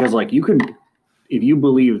Okoro, because like if you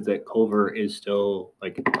believe that Culver is still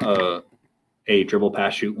like a dribble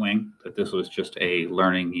pass shoot wing, that this was just a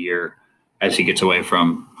learning year as he gets away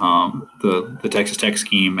from the Texas Tech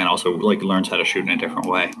scheme and also like learns how to shoot in a different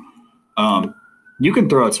way. You can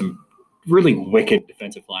throw out some really wicked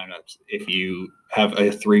defensive lineups if you have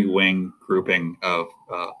a 3-wing grouping of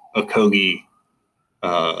Okogie,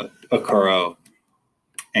 Okoro,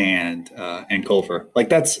 and Culver. Like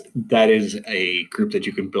that is a group that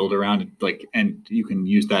you can build around, and you can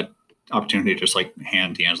use that opportunity to just like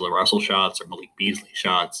hand D'Angelo Russell shots or Malik Beasley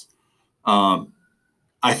shots.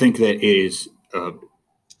 I think that it is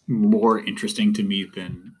more interesting to me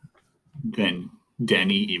than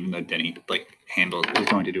Denny, even though Denny like handle is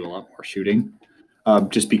going to do a lot more shooting,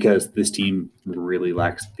 just because this team really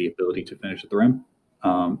lacks the ability to finish at the rim.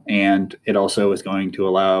 And it also is going to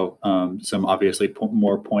allow some obviously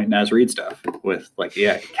more point Naz Reid stuff with like,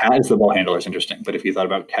 Cat as the ball handler is interesting, but if you thought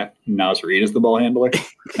about Cat Naz Reid as the ball handler,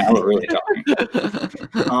 now we're really talking.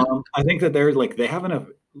 I think that they have enough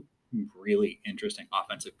really interesting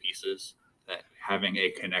offensive pieces that having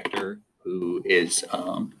a connector who is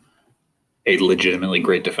a legitimately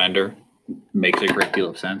great defender makes a great deal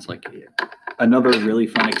of sense. Like another really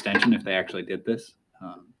fun extension if they actually did this.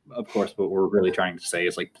 Of course, what we're really trying to say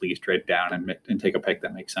is like, please trade down and take a pick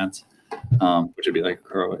that makes sense, which would be like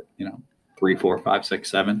Crow at 3, 4, 5,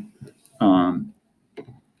 6, 7.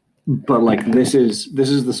 But like this is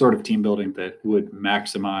the sort of team building that would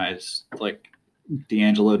maximize like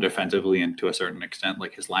D'Angelo defensively and to a certain extent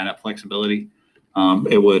like his lineup flexibility.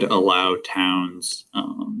 It would allow Towns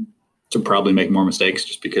to probably make more mistakes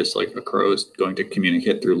just because like a Crow is going to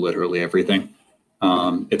communicate through literally everything.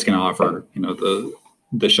 It's going to offer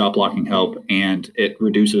the shot blocking help, and it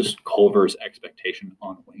reduces Culver's expectation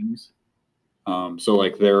on wings. So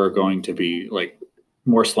like there are going to be like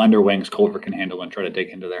more slender wings Culver can handle and try to dig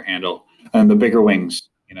into their handle, and the bigger wings,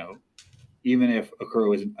 even if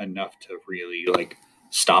Okoro isn't enough to really like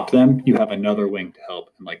stop them, you have another wing to help,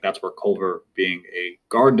 and like that's where Culver, being a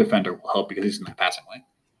guard defender, will help because he's in the passing lane.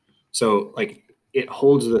 So like it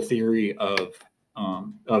holds the theory of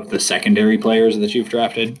the secondary players that you've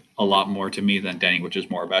drafted a lot more to me than Denny, which is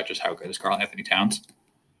more about just how good is Karl Anthony Towns.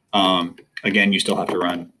 Again, you still have to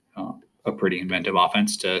run a pretty inventive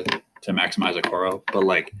offense to maximize Okoro, but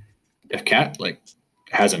like if Cat like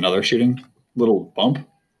has another shooting little bump,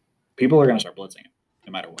 people are going to start blitzing him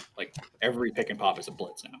no matter what. Like every pick and pop is a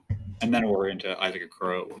blitz now, and then we're into Isaac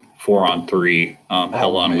Okoro 4-on-3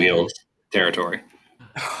 hell on wheels territory.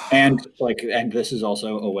 And this is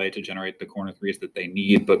also a way to generate the corner threes that they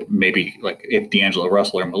need. But maybe like if D'Angelo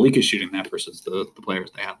Russell or Malik is shooting that versus the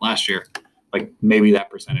players they had last year, like maybe that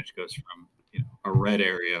percentage goes from a red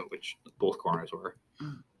area, which both corners were,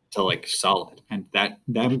 to like solid. And that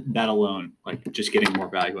alone, like just getting more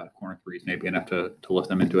value out of corner threes, may be enough to lift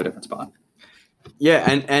them into a different spot.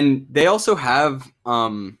 Yeah, and they also have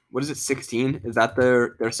what is it, 16? Is that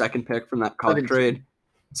their second pick from that college trade?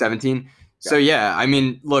 17. So yeah, I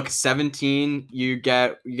mean, look, 17, you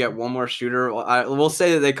get one more shooter. We'll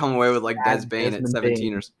say that they come away with like Des Bane at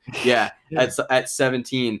 17 at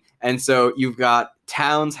 17, and so you've got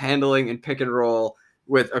Towns handling and pick and roll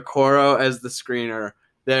with Okoro as the screener.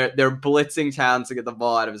 They're blitzing Towns to get the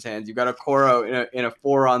ball out of his hands. You've got Okoro in a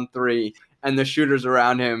 4-on-3, and the shooters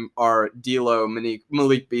around him are D'Lo,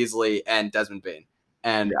 Malik Beasley, and Desmond Bane.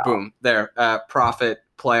 And boom, there, profit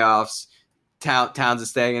playoffs. Towns is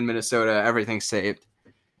staying in Minnesota. Everything's saved.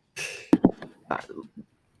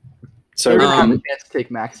 So we have a chance to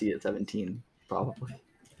take Maxey at 17, probably.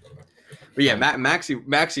 But yeah,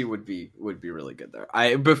 Maxey would be really good there.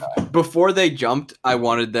 Before they jumped, I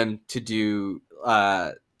wanted them to do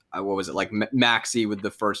what was it, like Maxey with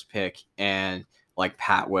the first pick and like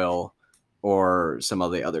Pat Will or some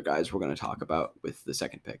of the other guys we're going to talk about with the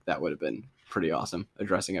second pick. That would have been pretty awesome,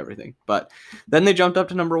 addressing everything. But then they jumped up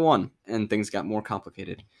to number 1 and things got more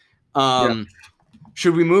complicated.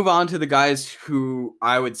 Should we move on to the guys who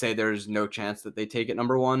I would say there's no chance that they take at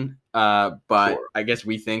number 1? But sure. I guess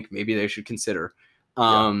we think maybe they should consider.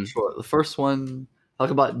 Sure. The first one, talk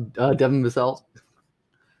about Devin Vassell.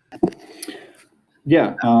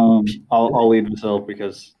 Yeah, I'll lead Vassell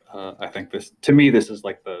because I think this is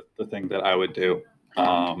like the thing that I would do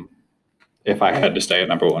if I had to stay at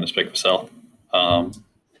number 1 is pick Vassell,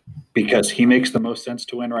 because he makes the most sense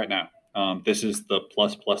to win right now. This is the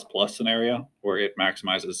plus scenario where it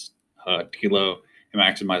maximizes D'Lo, it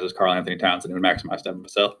maximizes Karl Anthony Towns, and it would maximize Devin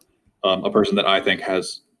Vassell, a person that I think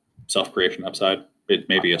has self-creation upside. It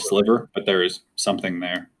may be a sliver, but there is something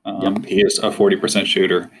there. He is a 40%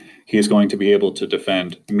 shooter. He is going to be able to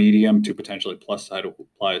defend medium to potentially plus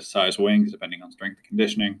size wings, depending on strength and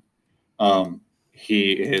conditioning.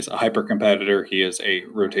 He is a hyper competitor. He is a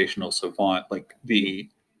rotational savant. Like the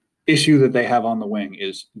issue that they have on the wing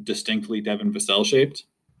is distinctly Devin Vassell shaped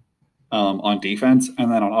on defense,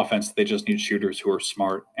 and then on offense, they just need shooters who are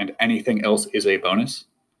smart, and anything else is a bonus.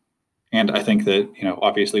 And I think that,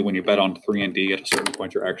 obviously when you bet on 3 and D at a certain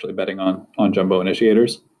point, you're actually betting on jumbo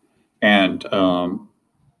initiators. And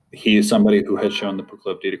he is somebody who has shown the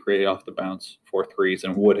proclivity to create off the bounce 4 threes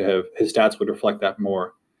and his stats would reflect that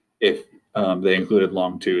more if they included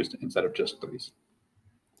long twos instead of just threes.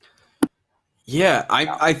 Yeah,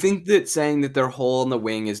 I think that saying that their hole in the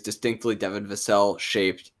wing is distinctly Devin Vassell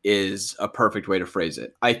shaped is a perfect way to phrase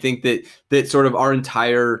it. I think that sort of our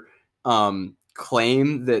entire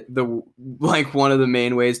claim that one of the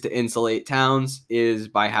main ways to insulate Towns is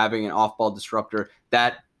by having an off-ball disruptor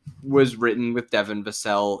that was written with Devin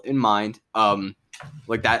Vassell in mind.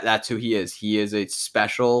 That's who he is. He is a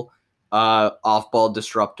special off-ball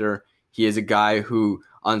disruptor. He is a guy who,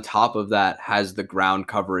 on top of that, has the ground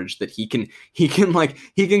coverage that he can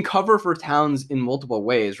cover for Towns in multiple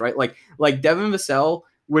ways, right? Like Devin Vassell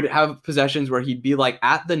would have possessions where he'd be like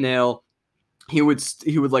at the nail, he would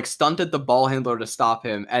like stunt at the ball handler to stop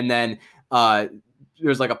him, and then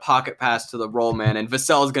there's like a pocket pass to the roll man, and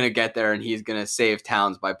Vassell's gonna get there and he's gonna save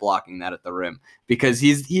Towns by blocking that at the rim because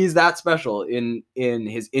he's that special in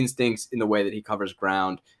his instincts, in the way that he covers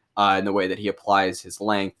ground, in the way that he applies his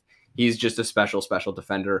length. He's just a special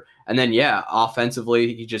defender. And then, yeah,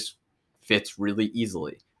 offensively, he just fits really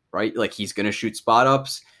easily, right? Like, he's going to shoot spot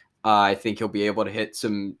ups. I think he'll be able to hit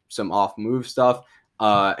some off move stuff.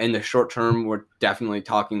 In the short term, we're definitely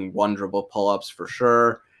talking one dribble pull ups for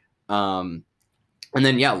sure. And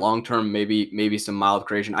then, yeah, long term, maybe some mild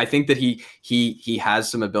creation. I think that he has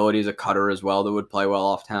some ability as a cutter as well that would play well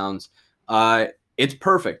off Towns. It's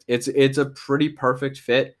perfect. It's a pretty perfect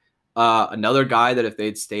fit. Another guy that if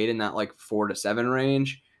they'd stayed in that like 4 to 7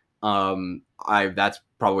 range, that's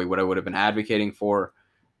probably what I would have been advocating for,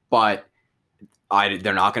 but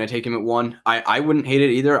they're not going to take him at 1. I wouldn't hate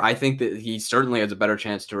it either. I think that he certainly has a better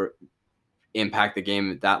chance to impact the game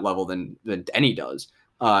at that level than Denny does.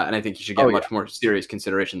 And I think he should get much more serious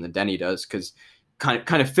consideration than Denny does, because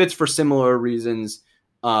kind of fits for similar reasons.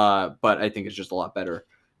 But I think it's just a lot better.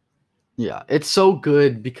 Yeah, it's so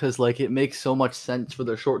good because like it makes so much sense for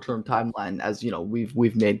their short-term timeline, as you know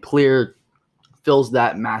we've made clear, fills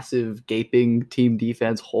that massive gaping team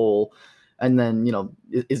defense hole, and then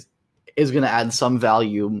is going to add some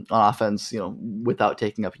value on offense, without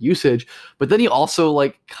taking up usage. But then he also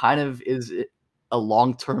like kind of is a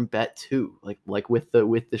long-term bet too, like with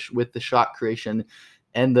the shot creation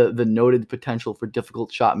and the noted potential for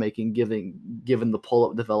difficult shot making given the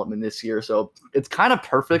pull-up development this year. So it's kind of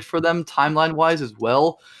perfect for them timeline wise as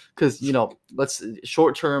well, because let's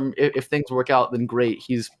short term, if things work out, then great,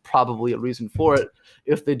 he's probably a reason for it.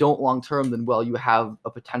 If they don't long term, then well, you have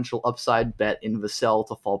a potential upside bet in Vassell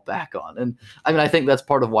to fall back on. And I mean, I think that's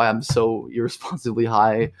part of why I'm so irresponsibly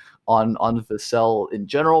high on Vassell in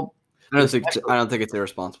general. I don't think it's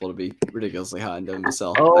irresponsible to be ridiculously high on Devin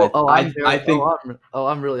Vassell.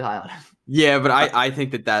 I'm really high on him. Yeah, but I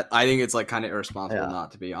think I think it's like kind of irresponsible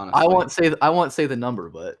not to be honest. I won't say the number,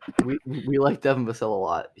 but we like Devin Vassell a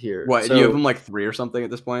lot here. What, do you have him like 3 or something at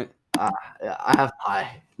this point? I have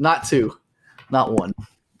high, not 2, not 1.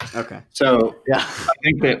 Okay. So yeah, I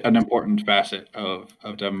think that an important facet of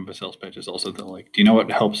Devin Vassell's pitch is also that, like, do you know what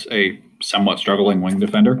helps a somewhat struggling wing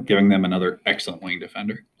defender? Giving them another excellent wing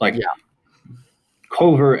defender. Like,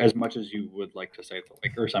 Culver, as much as you would like to say,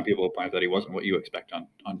 like, or some people would point out that he wasn't what you expect on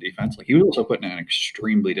defense, like, he was also put in an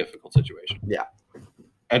extremely difficult situation. Yeah.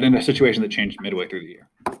 And in a situation that changed midway through the year.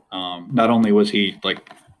 Not only was he like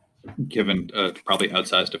given a probably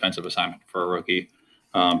outsized defensive assignment for a rookie,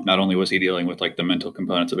 not only was he dealing with like the mental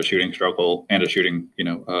components of a shooting struggle and a shooting,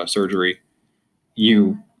 surgery,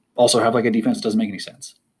 you also have like a defense that doesn't make any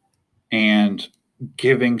sense. And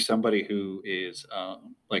giving somebody who is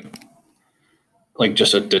like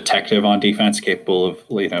just a detective on defense, capable of,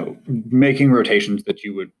 making rotations that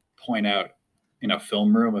you would point out in a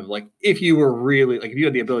film room of, like, if you were really, like, if you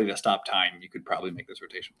had the ability to stop time, you could probably make this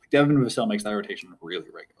rotation. Like, Devin Vassell makes that rotation really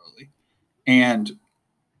regularly. And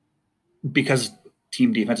because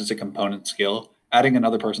team defense is a component skill, adding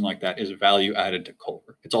another person like that is value added to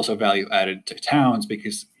Culver. It's also value added to Towns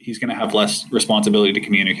because he's going to have less responsibility to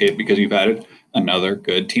communicate because you've added another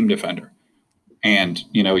good team defender. And,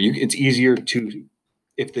 it's easier to,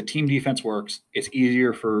 if the team defense works, it's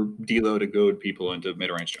easier for D'Lo to goad people into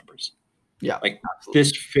mid-range jumpers. Yeah. Like,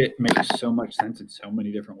 this fit makes so much sense in so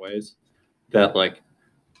many different ways that, like,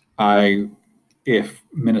 if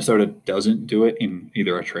Minnesota doesn't do it in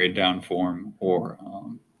either a trade down form or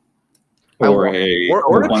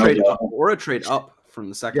a trade up from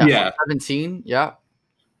the second. Yeah. 17. Yeah.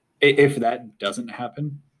 If that doesn't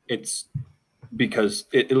happen, it's because,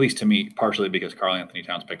 at least to me, partially because Karl Anthony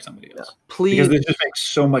Towns picked somebody else. Please, because it just makes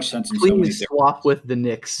so much sense. Please swap with the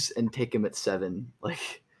Knicks and take him at 7.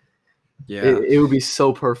 Like, yeah, it would be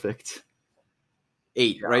so perfect.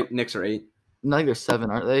 8, right? Knicks are 8. No, I think they're 7,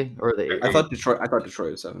 aren't they? Or are they 8? I thought Detroit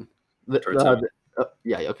was 7.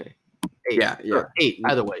 Yeah. Okay. 8. Yeah, yeah. Sure, 8.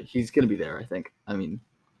 Either way, he's going to be there, I think. I mean,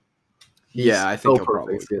 he's Yeah, I think so he'll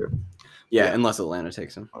probably. perfect here. Yeah, unless Atlanta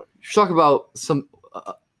takes him. Talk about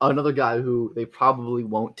another guy who they probably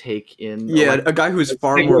won't take in. Yeah, a guy who's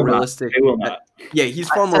far They more will not. realistic. They will not. Yeah, he's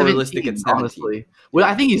far more realistic at 17. Honestly. Well,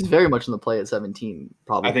 I think he's very much in the play at 17.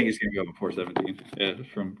 Probably. I think he's going to go before 17.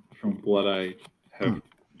 From what I have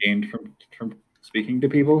gained from speaking to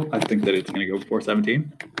people, I think that it's going to go before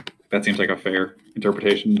 17. That seems like a fair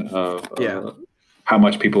interpretation of how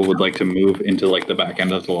much people would like to move into like the back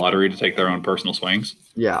end of the lottery to take their own personal swings.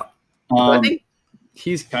 Yeah. I think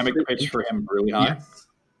he's. Can I make the pitch for him really high? Yes.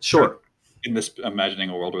 Sure. In this imagining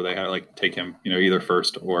a world where they like take him, either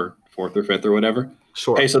first or fourth or fifth or whatever.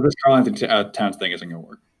 Sure. Hey, so this Karl-Anthony Towns thing isn't going to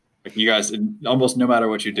work. Like you guys, almost no matter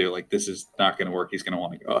what you do, like this is not going to work. He's going to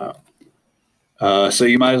want to go out. So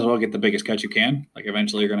you might as well get the biggest cut you can. Like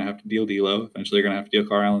eventually you're going to have to deal D'Lo. Eventually you're going to have to deal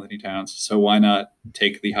Karl-Anthony Towns. So why not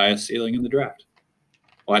take the highest ceiling in the draft?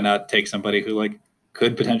 Why not take somebody who like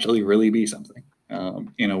could potentially really be something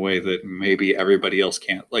in a way that maybe everybody else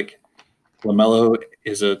can't? Like LaMelo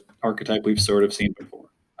is an archetype we've sort of seen before.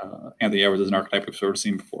 Anthony Edwards is an archetype we've sort of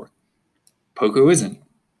seen before. Poku isn't.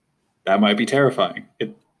 That might be terrifying.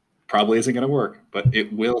 It probably isn't going to work, but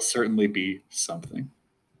it will certainly be something.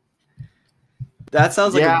 That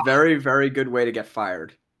sounds like a very, very good way to get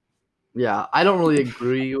fired. Yeah, I don't really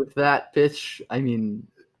agree with that pitch. I mean,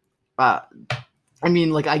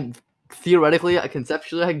 like I theoretically,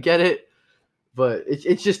 conceptually, I get it, but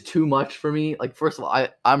it's just too much for me. Like, first of all,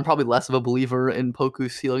 I'm probably less of a believer in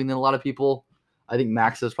Poku's ceiling than a lot of people. I think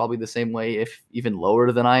Max is probably the same way, if even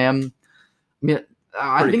lower than I am. I mean,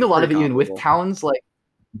 I think a lot of it, even with Towns, like,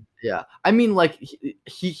 yeah. I mean, like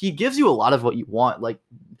he gives you a lot of what you want, like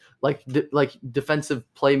defensive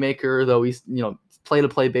playmaker. Though he's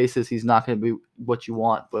play-to-play basis, he's not going to be what you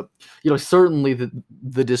want. But certainly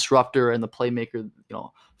the disruptor and the playmaker,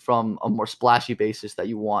 from a more splashy basis that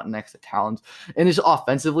you want next to Towns, and just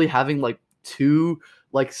offensively having like two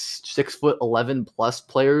 6'11" plus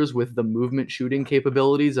players with the movement shooting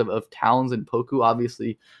capabilities of Towns and Poku.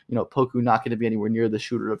 Obviously, Poku not going to be anywhere near the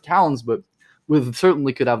shooter of Towns, but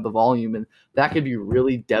certainly could have the volume, and that could be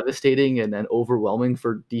really devastating and overwhelming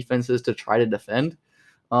for defenses to try to defend.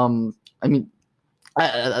 I mean,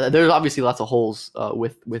 there's obviously lots of holes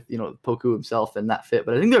with Poku himself and that fit,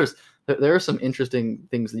 but I think there are some interesting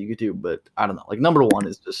things that you could do. But I don't know. Like number one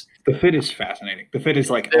is just the fit is fascinating. The fit is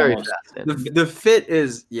like very almost fascinating. The fit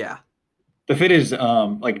is The fit is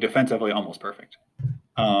like defensively almost perfect.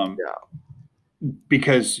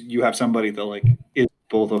 Because you have somebody that like is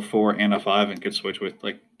both a 4 and a 5 and could switch with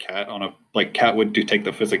like Cat on a Cat would take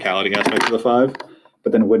the physicality aspect of the 5,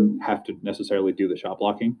 but then wouldn't have to necessarily do the shot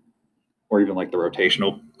blocking or even like the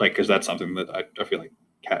rotational, because that's something that I feel like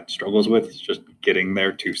Cat struggles with. It's just getting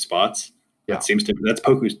there 2 spots. Yeah. That's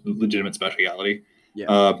Poku's legitimate speciality.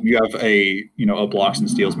 Yeah. You have a blocks and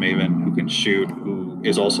steals maven who can shoot, who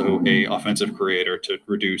is also a offensive creator to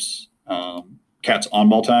reduce Cat's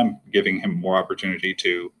on-ball time, giving him more opportunity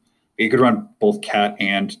to. He could run both Cat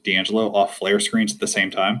and D'Angelo off flare screens at the same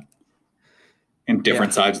time, in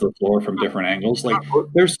different sides of the floor from different angles. Like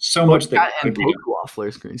there's so much that Cat could and be Poku done. off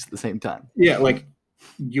flare screens at the same time. Yeah, like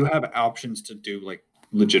you have options to do like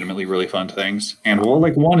legitimately really fun things, and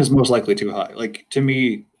one is most likely too high. Like to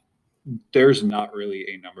me, there's not really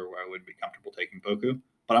a number where I would be comfortable taking Poku,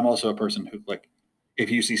 but I'm also a person who like, if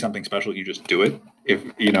you see something special, you just do it. If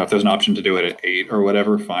there's an option to do it at 8 or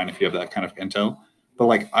whatever, fine. If you have that kind of intel, but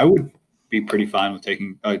like I would be pretty fine with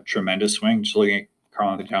taking a tremendous swing, just looking at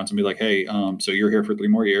Karl-Anthony Towns and be like, hey, so you're here for 3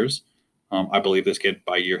 more years. I believe this kid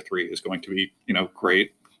by year 3 is going to be,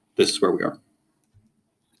 great. This is where we are.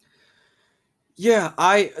 Yeah,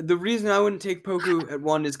 the reason I wouldn't take Poku at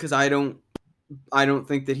 1 is because I don't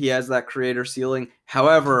think that he has that creator ceiling.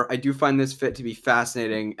 However, I do find this fit to be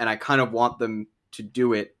fascinating, and I kind of want them to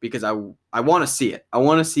do it because I want to see it. I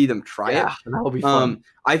want to see them try it. That'll be fun.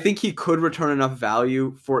 I think he could return enough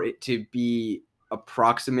value for it to be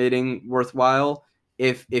approximating worthwhile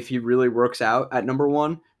if he really works out at number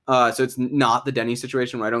 1. So it's not the Denny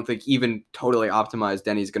situation where I don't think even totally optimized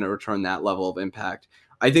Denny's going to return that level of impact.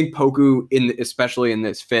 I think Poku, especially in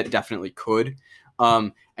this fit, definitely could.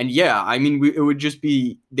 And yeah, I mean, it would just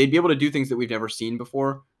be they'd be able to do things that we've never seen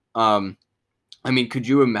before. I mean, could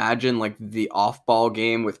you imagine like the off-ball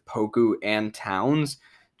game with Poku and Towns?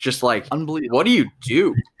 Just like, unbelievable. What do you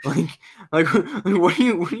do? like what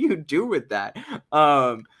do you do with that?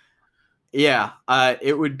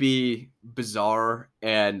 It would be bizarre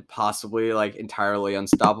and possibly like entirely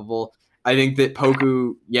unstoppable. I think that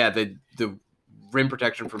Poku, the rim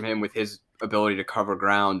protection from him with his ability to cover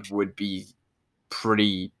ground would be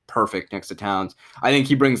pretty perfect next to Towns. I think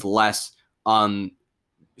he brings less on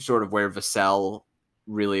sort of where Vassell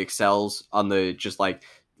really excels on the just like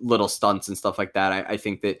little stunts and stuff like that. I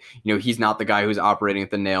think that, he's not the guy who's operating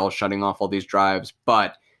at the nail, shutting off all these drives,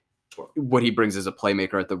 but what he brings as a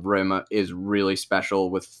playmaker at the rim is really special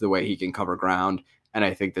with the way he can cover ground. And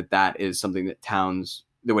I think that is something that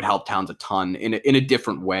would help Towns a ton in a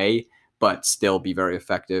different way, but still be very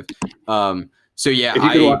effective. So yeah, if you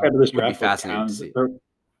could walk out of this would be draft with fascinated to Towns, see.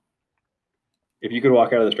 if you could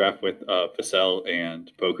walk out of this draft with Vassell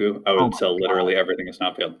and Poku, I would sell literally everything that's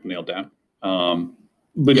not nailed down.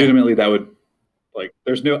 Legitimately, that would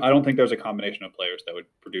I don't think there's a combination of players that would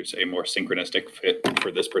produce a more synchronistic fit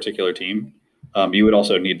for this particular team. You would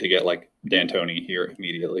also need to get like D'Antoni here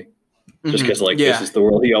immediately, just because this is the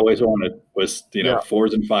world he always wanted was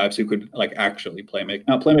fours and fives who could like actually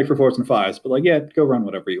not play make for fours and fives, but go run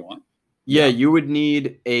whatever you want. Yeah, you would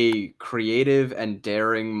need a creative and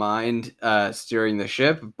daring mind steering the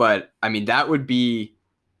ship, but I mean that would be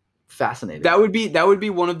fascinating. That would be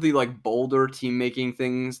one of the like bolder team making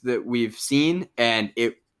things that we've seen, and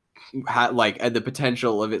it had like the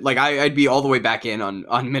potential of it. Like I'd be all the way back in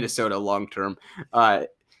on Minnesota long term.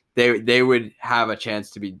 They would have a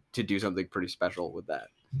chance to do something pretty special with that.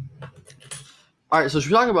 All right, so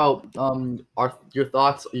should we talk about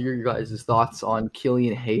your guys' thoughts on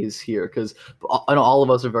Killian Hayes here? Because I know all of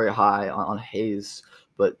us are very high on Hayes,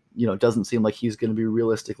 but it doesn't seem like he's going to be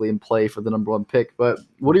realistically in play for the number one pick. But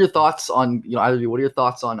what are your thoughts on either of you? What are your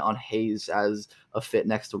thoughts on Hayes as a fit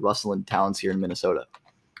next to Russell and Towns here in Minnesota?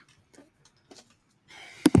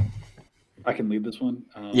 I can lead this one.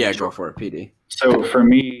 Go for it, PD. So for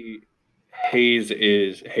me, Hayes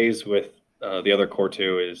with the other core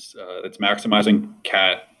two is it's maximizing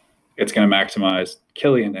Cat. It's going to maximize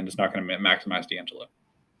Killian, and it's not going to maximize D'Angelo.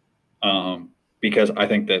 Because I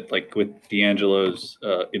think that like with D'Angelo's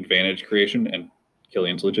advantage creation and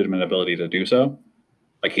Killian's legitimate ability to do so,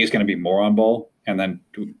 like he's going to be more on ball. And then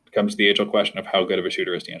comes the age-old question of how good of a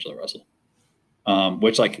shooter is D'Angelo Russell,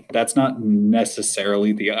 which like that's not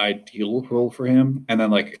necessarily the ideal role for him. And then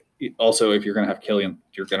like also if you're going to have Killian,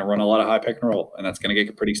 you're going to run a lot of high pick and roll, and that's going to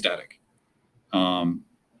get pretty static.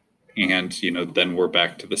 And then we're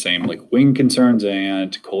back to the same like wing concerns,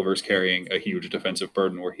 and Culver's carrying a huge defensive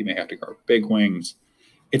burden where he may have to guard big wings.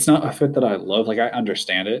 It's not a fit that I love. Like I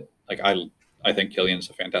understand it. Like I think Killian's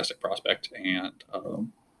a fantastic prospect, and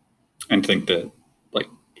think that like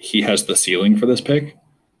he has the ceiling for this pick,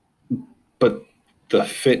 but the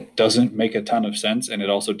fit doesn't make a ton of sense, and it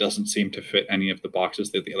also doesn't seem to fit any of the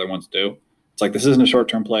boxes that the other ones do. It's like this isn't a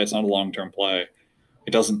short-term play. It's not a long-term play.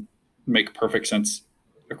 It doesn't make perfect sense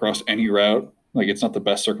across any route. Like it's not the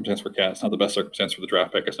best circumstance for Cat. It's not the best circumstance for the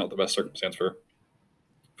draft pick. It's not the best circumstance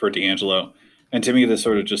for D'Angelo. And to me, this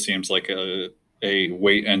sort of just seems like a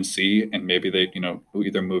wait and see. And maybe they,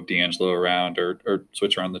 either move D'Angelo around or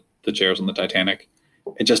switch around the chairs on the Titanic.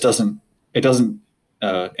 It just doesn't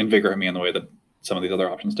invigorate me in the way that some of these other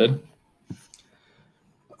options did.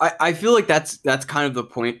 I feel like that's kind of the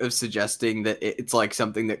point of suggesting that it's like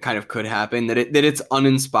something that kind of could happen, that it's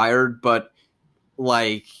uninspired, but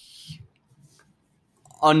like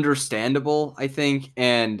understandable, I think,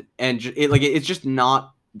 and it's just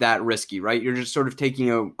not that risky, right? You're just sort of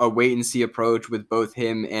taking a wait and see approach with both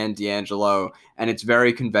him and D'Angelo, and it's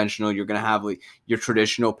very conventional. You're going to have like your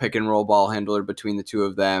traditional pick and roll ball handler between the two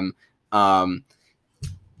of them.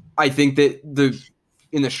 I think that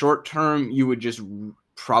in the short term, you would just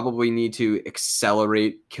probably need to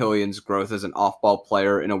accelerate Killian's growth as an off-ball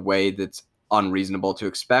player in a way that's unreasonable to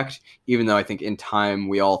expect, even though I think in time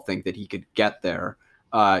we all think that he could get there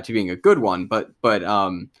to being a good one. But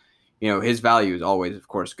his value is always, of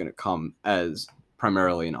course, going to come as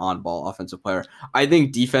primarily an on-ball offensive player. I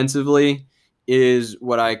think defensively is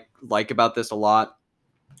what I like about this a lot,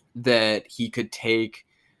 that he could take.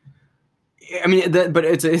 I mean, but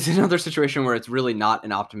it's another situation where it's really not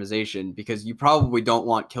an optimization, because you probably don't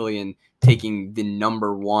want Killian taking the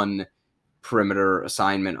number one perimeter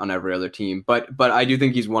assignment on every other team. But I do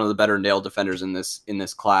think he's one of the better nail defenders in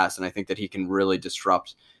this class, and I think that he can really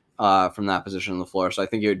disrupt from that position on the floor. So I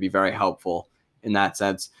think it would be very helpful in that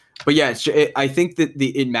sense. But yeah, I think that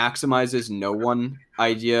it maximizes no one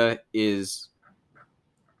idea is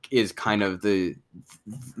kind of the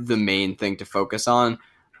main thing to focus on.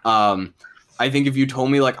 I think if you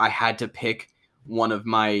told me like I had to pick one of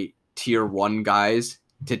my tier one guys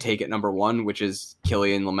to take at number one, which is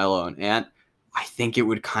Killian, LaMelo, and Ant, I think it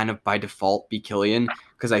would kind of by default be Killian,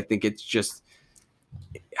 because I think it's just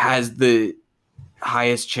has the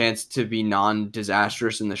highest chance to be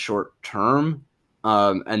non-disastrous in the short term.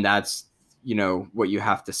 And that's what you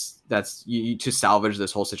have to. That's you to salvage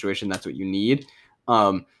this whole situation. That's what you need.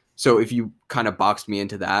 So if you kind of boxed me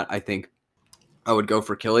into that, I think I would go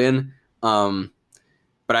for Killian. But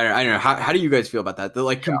I don't know. How do you guys feel about that?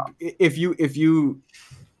 If you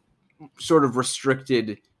sort of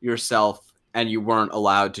restricted yourself and you weren't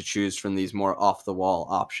allowed to choose from these more off the wall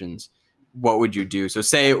options, what would you do? So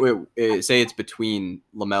say it's between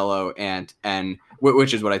LaMelo and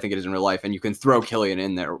which is what I think it is in real life, and you can throw Killian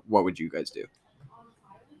in there. What would you guys do?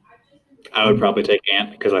 I would probably take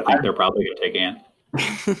Ant because I think they're probably going to take Ant.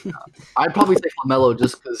 I'd probably say LaMelo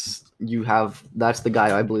just because that's the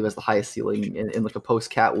guy I believe has the highest ceiling in like a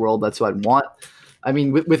post-cat world. That's who I'd want. I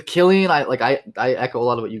mean, with Killian, I echo a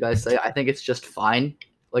lot of what you guys say. I think it's just fine.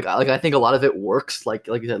 I think a lot of it works. Like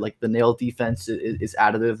you said, like the nail defense is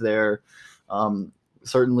additive there.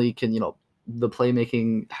 Certainly can the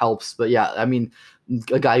playmaking helps, but yeah, I mean,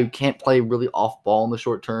 a guy who can't play really off ball in the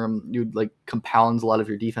short term, you'd like compounds a lot of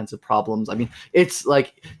your defensive problems. I mean, it's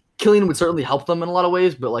like Killian would certainly help them in a lot of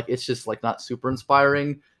ways, but like it's just like not super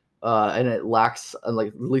inspiring, and it lacks, like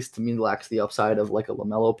at least to me, lacks the upside of like a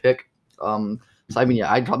LaMelo pick. So I mean,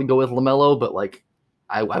 yeah, I'd probably go with LaMelo, but like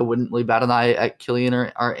I wouldn't really bat an eye at Killian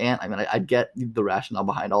or Ant. I mean, I'd get the rationale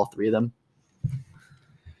behind all three of them.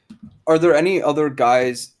 Are there any other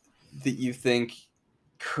guys that you think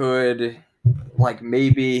could like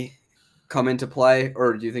maybe come into play,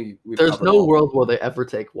 or do you think there's no world where they ever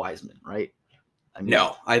take Wiseman, right? I mean,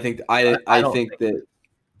 no, I think I think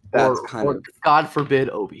that's kind of God forbid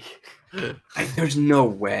Obi. There's no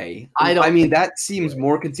way. I mean, that seems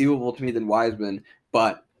more conceivable to me than Wiseman,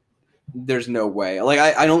 but there's no way. Like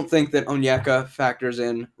I don't think that Onyeka factors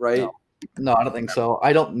in, right? No, I don't think so.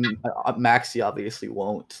 I don't. Maxey obviously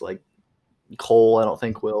won't. Like Cole, I don't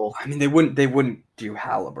think will. I mean, they wouldn't do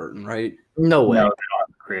Halliburton, right? No way. No, they don't have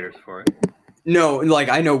the creators for it. No, like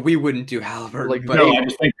I know we wouldn't do Halliburton, Like, but no,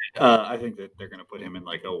 I think that they're going to put him in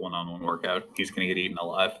like a one-on-one workout. He's going to get eaten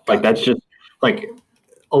alive. Like that's just like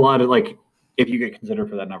a lot of like if you get considered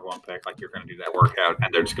for that number one pick, like you're going to do that workout,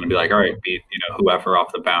 and they're just going to be like, all right, beat whoever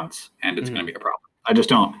off the bounce, and it's going to be a problem. I just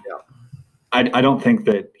don't. Yeah. I don't think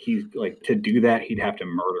that he's like to do that. He'd have to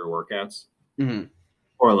murder workouts,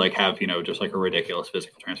 or like have just like a ridiculous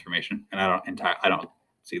physical transformation, and I don't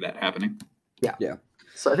see that happening. Yeah.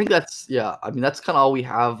 So I think that's I mean that's kind of all we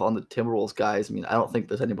have on the Timberwolves guys. I mean I don't think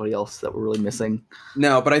there's anybody else that we're really missing.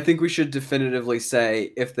 No, but I think we should definitively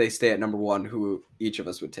say if they stay at number one, who each of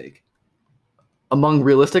us would take among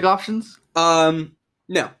realistic options. No.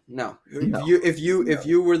 If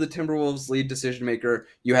you were the Timberwolves lead decision maker,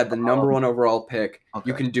 you had the number one overall pick. Okay.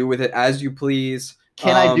 You can do with it as you please.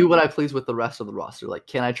 Can I do what I please with the rest of the roster? Like,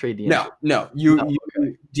 can I trade D'Angelo? No.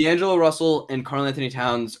 Okay. D'Angelo Russell and Karl-Anthony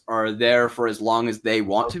Towns are there for as long as they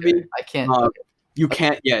want to be. I can't. You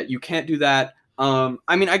can't. Yeah, you can't do that.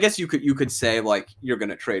 I mean, I guess you could say like you're going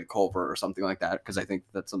to trade Culver or something like that because I think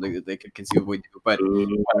that's something that they could conceivably do. But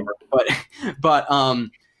whatever. But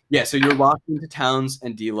yeah. So you're locked into Towns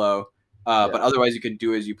and D'Lo, but otherwise you can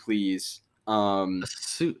do as you please.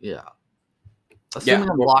 Assuming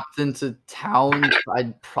I'm locked into Towns,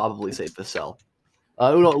 I'd probably say Vassell.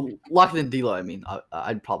 No, locked in D'Lo, I mean,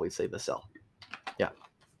 I'd probably say Vassell. Yeah.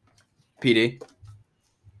 PD?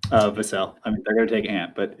 Vassell. I mean, they're going to take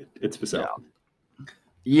Ant, but it's Vassell.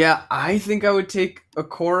 Yeah, I think I would take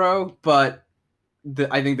Okoro, but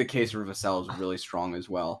I think the case for Vassell is really strong as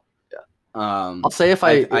well. Yeah. I'll say if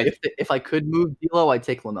I could move D'Lo, I'd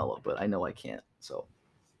take LaMelo, but I know I can't. So.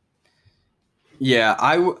 Yeah,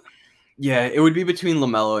 Yeah, it would be between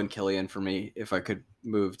LaMelo and Killian for me if I could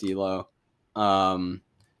move D'Lo.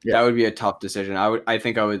 That would be a tough decision. I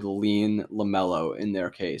think I would lean LaMelo in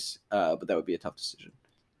their case, but that would be a tough decision.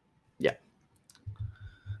 Yeah.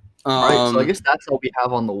 All right, so I guess that's all we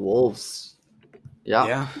have on the Wolves.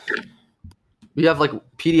 Yeah. We have like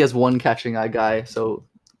PD has one catching eye guy. So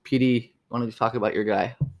PD, why don't you talk about your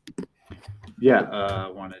guy? Yeah, I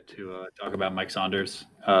wanted to talk about Mike Saunders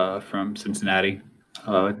from Cincinnati.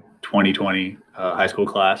 2020 high school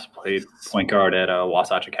class, played point guard at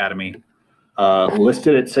Wasatch Academy.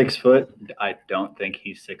 Listed at 6 foot. I don't think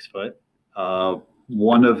he's 6 foot.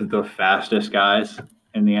 One of the fastest guys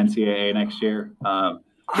in the NCAA next year.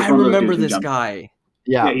 I remember this guy.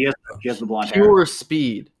 Yeah, he has the blonde hair. Pure hair.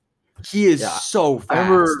 speed. He is so fast. I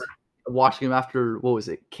remember watching him after, what was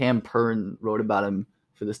it? Cam Pern wrote about him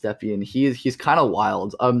for the Steffi, and he's kind of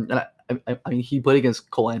wild. And I mean, he played against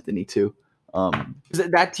Cole Anthony too.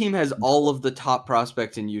 That team has all of the top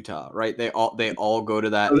prospects in Utah, right? They all go to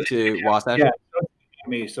Wasatch. Yeah, I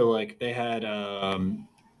mean, so like they had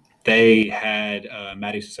Matty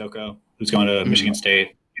Sissoko, who's going to Michigan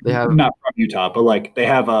State. They have not from Utah, but like they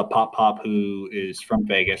have a Pop who is from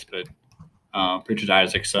Vegas, but Richard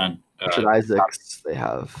Isaac's son. Richard Isaacs. They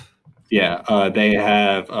have They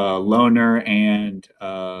have Loner and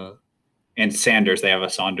Sanders. They have a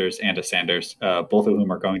Saunders and a Sanders, both of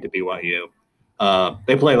whom are going to BYU.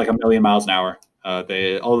 They play like a million miles an hour. All of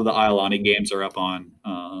the Iolani games are up on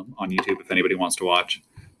YouTube if anybody wants to watch.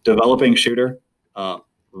 Developing shooter,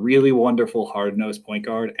 really wonderful hard-nosed point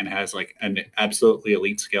guard, and has like an absolutely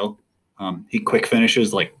elite skill. He quick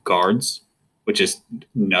finishes like guards, which is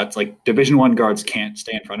nuts. Like Division I guards can't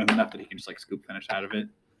stay in front of him enough that he can just like scoop finish out of it.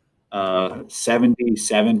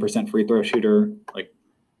 77% free throw shooter, like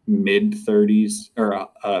mid 30s or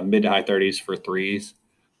mid to high 30s for threes.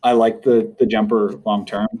 I like the jumper long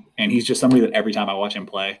term, and he's just somebody that every time I watch him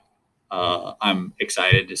play, I'm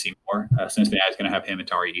excited to see more. Cincinnati is going to have him and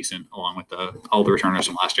Tari Eason along with all the returners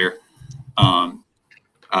from last year.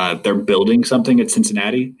 They're building something at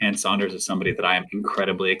Cincinnati, and Saunders is somebody that I am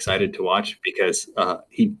incredibly excited to watch because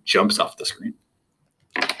he jumps off the screen.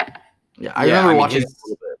 Yeah, I remember watching him a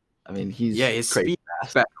little bit. I mean, his speed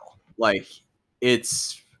special. Like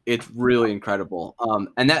it's really incredible.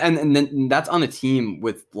 And then that's on a team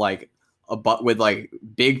with like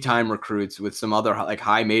big time recruits with some other like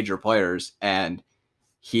high major players, and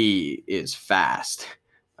he is fast.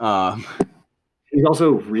 He's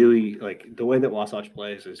also really like the way that Wasatch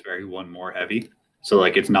plays is very one more heavy. So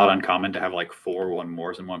like it's not uncommon to have like 4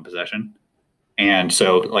 1-mores in one possession. And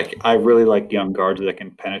so like I really like young guards that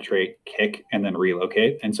can penetrate, kick, and then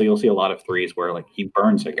relocate. And so you'll see a lot of threes where like he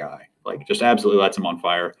burns a guy, like just absolutely lights him on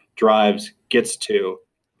fire, drives, gets to,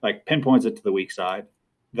 like pinpoints it to the weak side.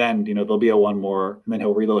 Then, there'll be a 1-more, and then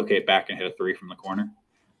he'll relocate back and hit a 3 from the corner.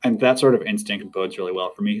 And that sort of instinct bodes really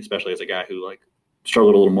well for me, especially as a guy who like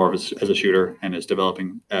struggled a little more as a shooter and is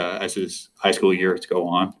developing as his high school years go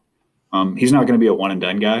on. He's not going to be a one and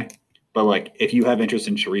done guy, but like if you have interest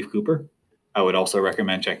in Sharif Cooper, I would also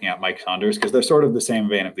recommend checking out Mike Saunders because they're sort of the same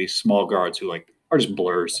vein of these small guards who like are just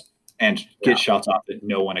blurs and get shots off that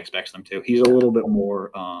no one expects them to. He's a little bit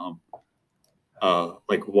more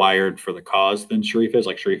like wired for the cause than Sharif is.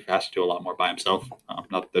 Like Sharif has to do a lot more by himself. Not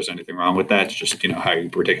that there's anything wrong with that. It's just, how you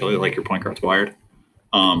particularly like your point guard's wired.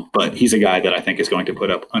 But he's a guy that I think is going to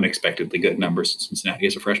put up unexpectedly good numbers in Cincinnati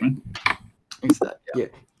as a freshman. Yeah.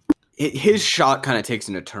 His shot kind of takes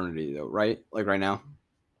an eternity though, right? Like right now.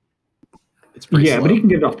 It's pretty slow. But he can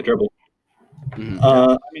get it off the dribble. Mm-hmm.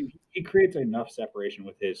 I mean, he creates enough separation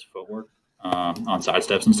with his footwork on side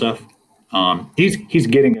steps and stuff. He's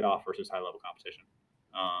getting it off versus high level competition.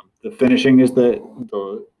 The finishing is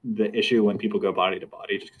the issue when people go body to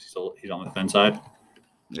body, just because he's on the thin side.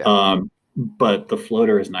 Yeah. But the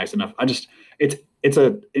floater is nice enough. It's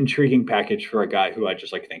an intriguing package for a guy who I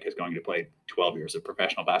just like think is going to play 12 years of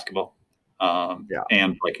professional basketball.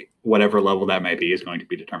 And like whatever level that may be is going to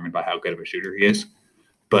be determined by how good of a shooter he is.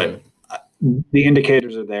 But the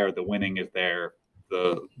indicators are there. The winning is there.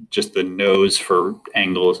 The nose for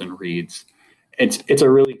angles and reads. It's a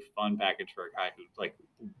really fun package for a guy who like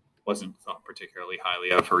wasn't thought particularly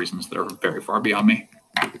highly of for reasons that are very far beyond me.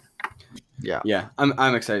 Yeah.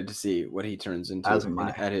 I'm excited to see what he turns into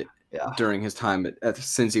at it during his time at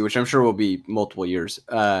Cincy, which I'm sure will be multiple years.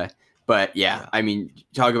 But yeah, I mean,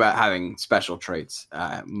 talk about having special traits.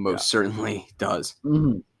 Most certainly does.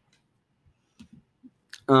 Mm-hmm.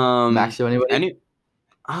 Max, do anybody?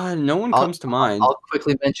 No one comes to mind. I'll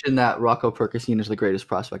quickly mention that Rocco Perkasine is the greatest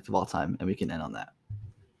prospect of all time, and we can end on that.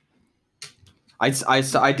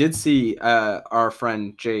 I did see our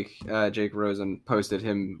friend Jake Rosen posted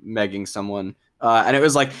him megging someone, and it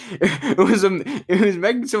was like it was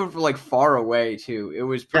megging someone from like far away too. It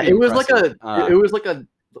was pretty. It was impressive.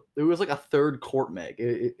 It was like a third court meg.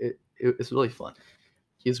 It's really fun.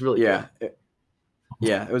 He's really cool.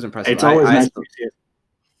 It was impressive. It's always nice to see it.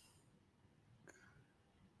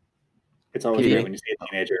 It's always great when you see a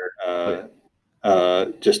teenager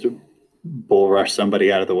just bull rush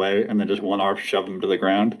somebody out of the way and then just one arm shove them to the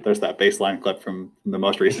ground. There's that baseline clip from the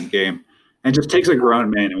most recent game, and just takes a grown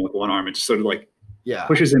man and with one arm, it just sort of like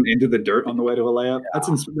pushes him into the dirt on the way to a layup.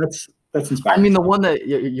 That's inspiring. I mean, the one that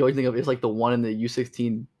you always think of is like the one in the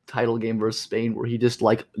U16 title game versus Spain where he just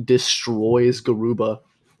like destroys Garuba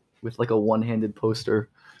with like a one-handed poster.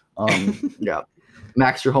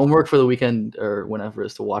 Max, your homework for the weekend or whenever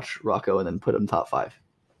is to watch Rocco and then put him top 5.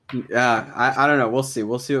 Yeah, I don't know. We'll see.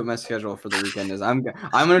 We'll see what my schedule for the weekend is. I'm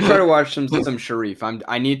gonna try to watch some Sharif.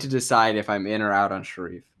 I need to decide if I'm in or out on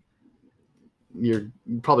Sharif. You're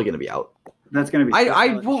probably gonna be out. That's gonna be. I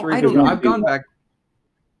don't know. I've gone back.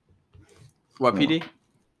 What, PD?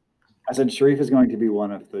 I said Sharif is going to be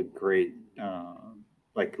one of the great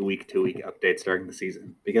like week to week updates during the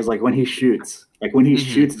season because like when he shoots,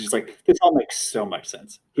 it's just like this all makes so much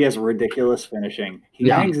sense. He has ridiculous finishing. He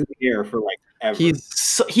hangs in the air for like ever.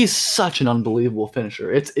 He's such an unbelievable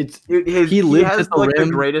finisher. He has like the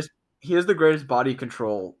greatest. He has the greatest body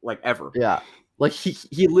control like ever. Yeah, like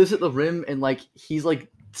he lives at the rim and like he's like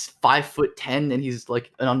 5'10" and he's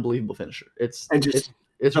like an unbelievable finisher. It's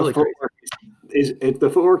really crazy. The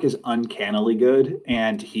footwork is uncannily good,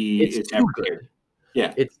 and it's never good.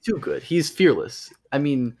 Yeah, it's too good. He's fearless. I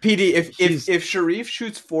mean, PD, if Sharif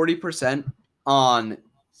shoots 40% on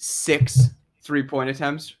 6 3-point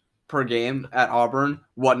attempts per game at Auburn,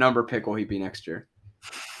 what number pick will he be next year?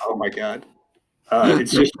 Oh my God,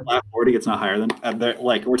 it's just flat 40. It's not higher than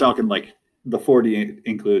like we're talking like the 40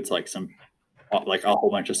 includes like some like a whole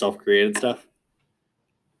bunch of self-created stuff.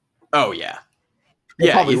 Oh yeah.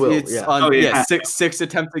 Probably will. It's six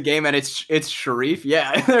attempts a game, and it's Sharif.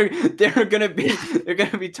 Yeah, they're gonna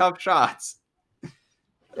be tough shots.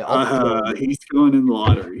 He's going in the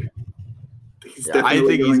lottery. I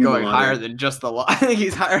think he's going higher than just the lottery. I think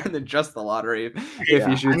he's higher than just the lottery if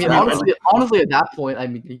he shoots. I mean, honestly, at that point, I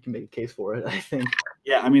mean, he can make a case for it. I think.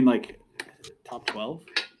 Yeah, I mean, like top 12.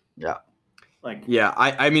 Yeah.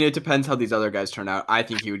 I mean, it depends how these other guys turn out. I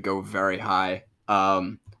think he would go very high.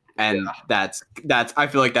 And that's I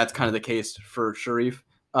feel like that's kind of the case for Sharif,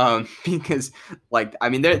 because like I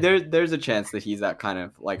mean there's a chance that he's that kind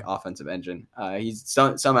of like offensive engine. He's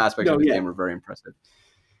some aspects of his game are very impressive.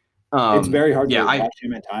 It's very hard to watch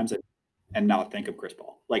him at times and not think of Chris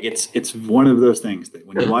Paul. Like it's one of those things that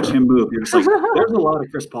when you watch him move, you're just like, there's a lot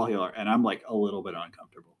of Chris Paul here, and I'm like a little bit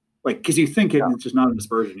uncomfortable. Like because you think it's just not an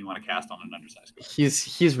aspersion you want to cast on an undersized guy.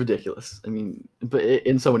 He's ridiculous. I mean, but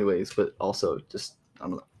in so many ways, but also just I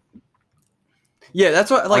don't know. Yeah,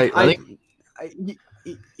 that's what like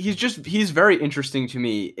he's very interesting to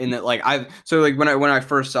me in that like when I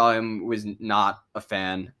first saw him was not a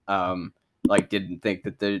fan, like didn't think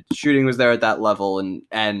that the shooting was there at that level,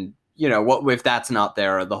 and you know what, if that's not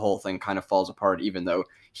there, the whole thing kind of falls apart, even though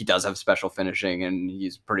he does have special finishing and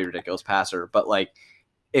he's a pretty ridiculous passer, but like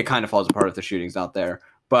it kind of falls apart if the shooting's not there.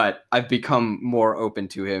 But I've become more open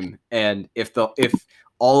to him, and if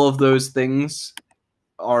all of those things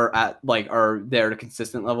are there at a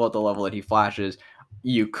consistent level, at the level that he flashes,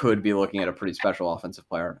 you could be looking at a pretty special offensive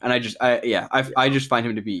player. And I just find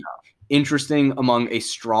him to be interesting among a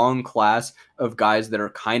strong class of guys that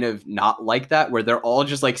are kind of not like that, where they're all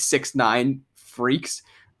just like 6'9" freaks.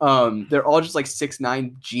 They're all just like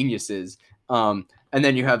 6'9" geniuses. And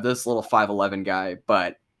then you have this little 5'11" guy,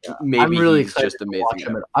 but maybe he's just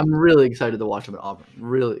amazing. I'm really excited to watch him at Auburn.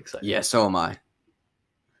 Really excited. Yeah, so am I.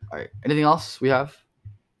 All right. Anything else we have?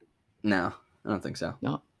 No, I don't think so. No.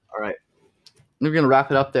 All right. We're going to wrap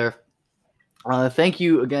it up there. Thank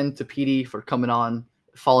you again to PD for coming on.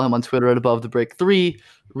 Follow him on Twitter at AboveTheBreak3.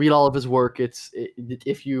 Read all of his work.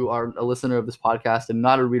 If you are a listener of this podcast and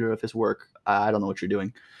not a reader of his work, I don't know what you're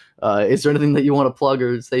doing. Is there anything that you want to plug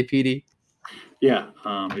or say, PD? Yeah.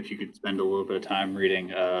 If you could spend a little bit of time reading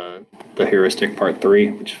The Heuristic Part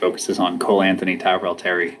 3, which focuses on Cole Anthony, Tyrell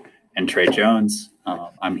Terry, and Trey Jones.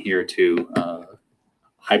 I'm here to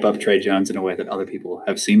hype up Trey Jones in a way that other people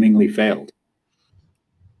have seemingly failed.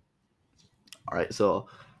 All right, so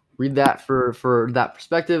read that for that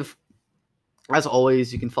perspective. As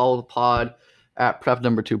always, you can follow the pod at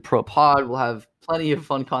prep2propod. We'll have plenty of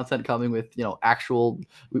fun content coming with actual.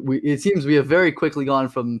 It seems we have very quickly gone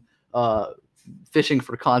from fishing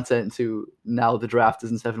for content to now the draft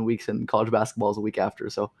is in 7 weeks and college basketball is a week after.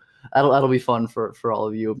 So that'll be fun for all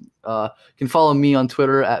of you. You can follow me on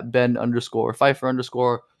Twitter at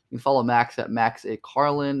Ben_Pfeiffer_. You can follow Max at Max A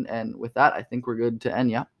Carlin. And with that, I think we're good to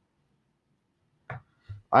end. Yeah.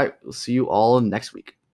 All right. We'll see you all next week.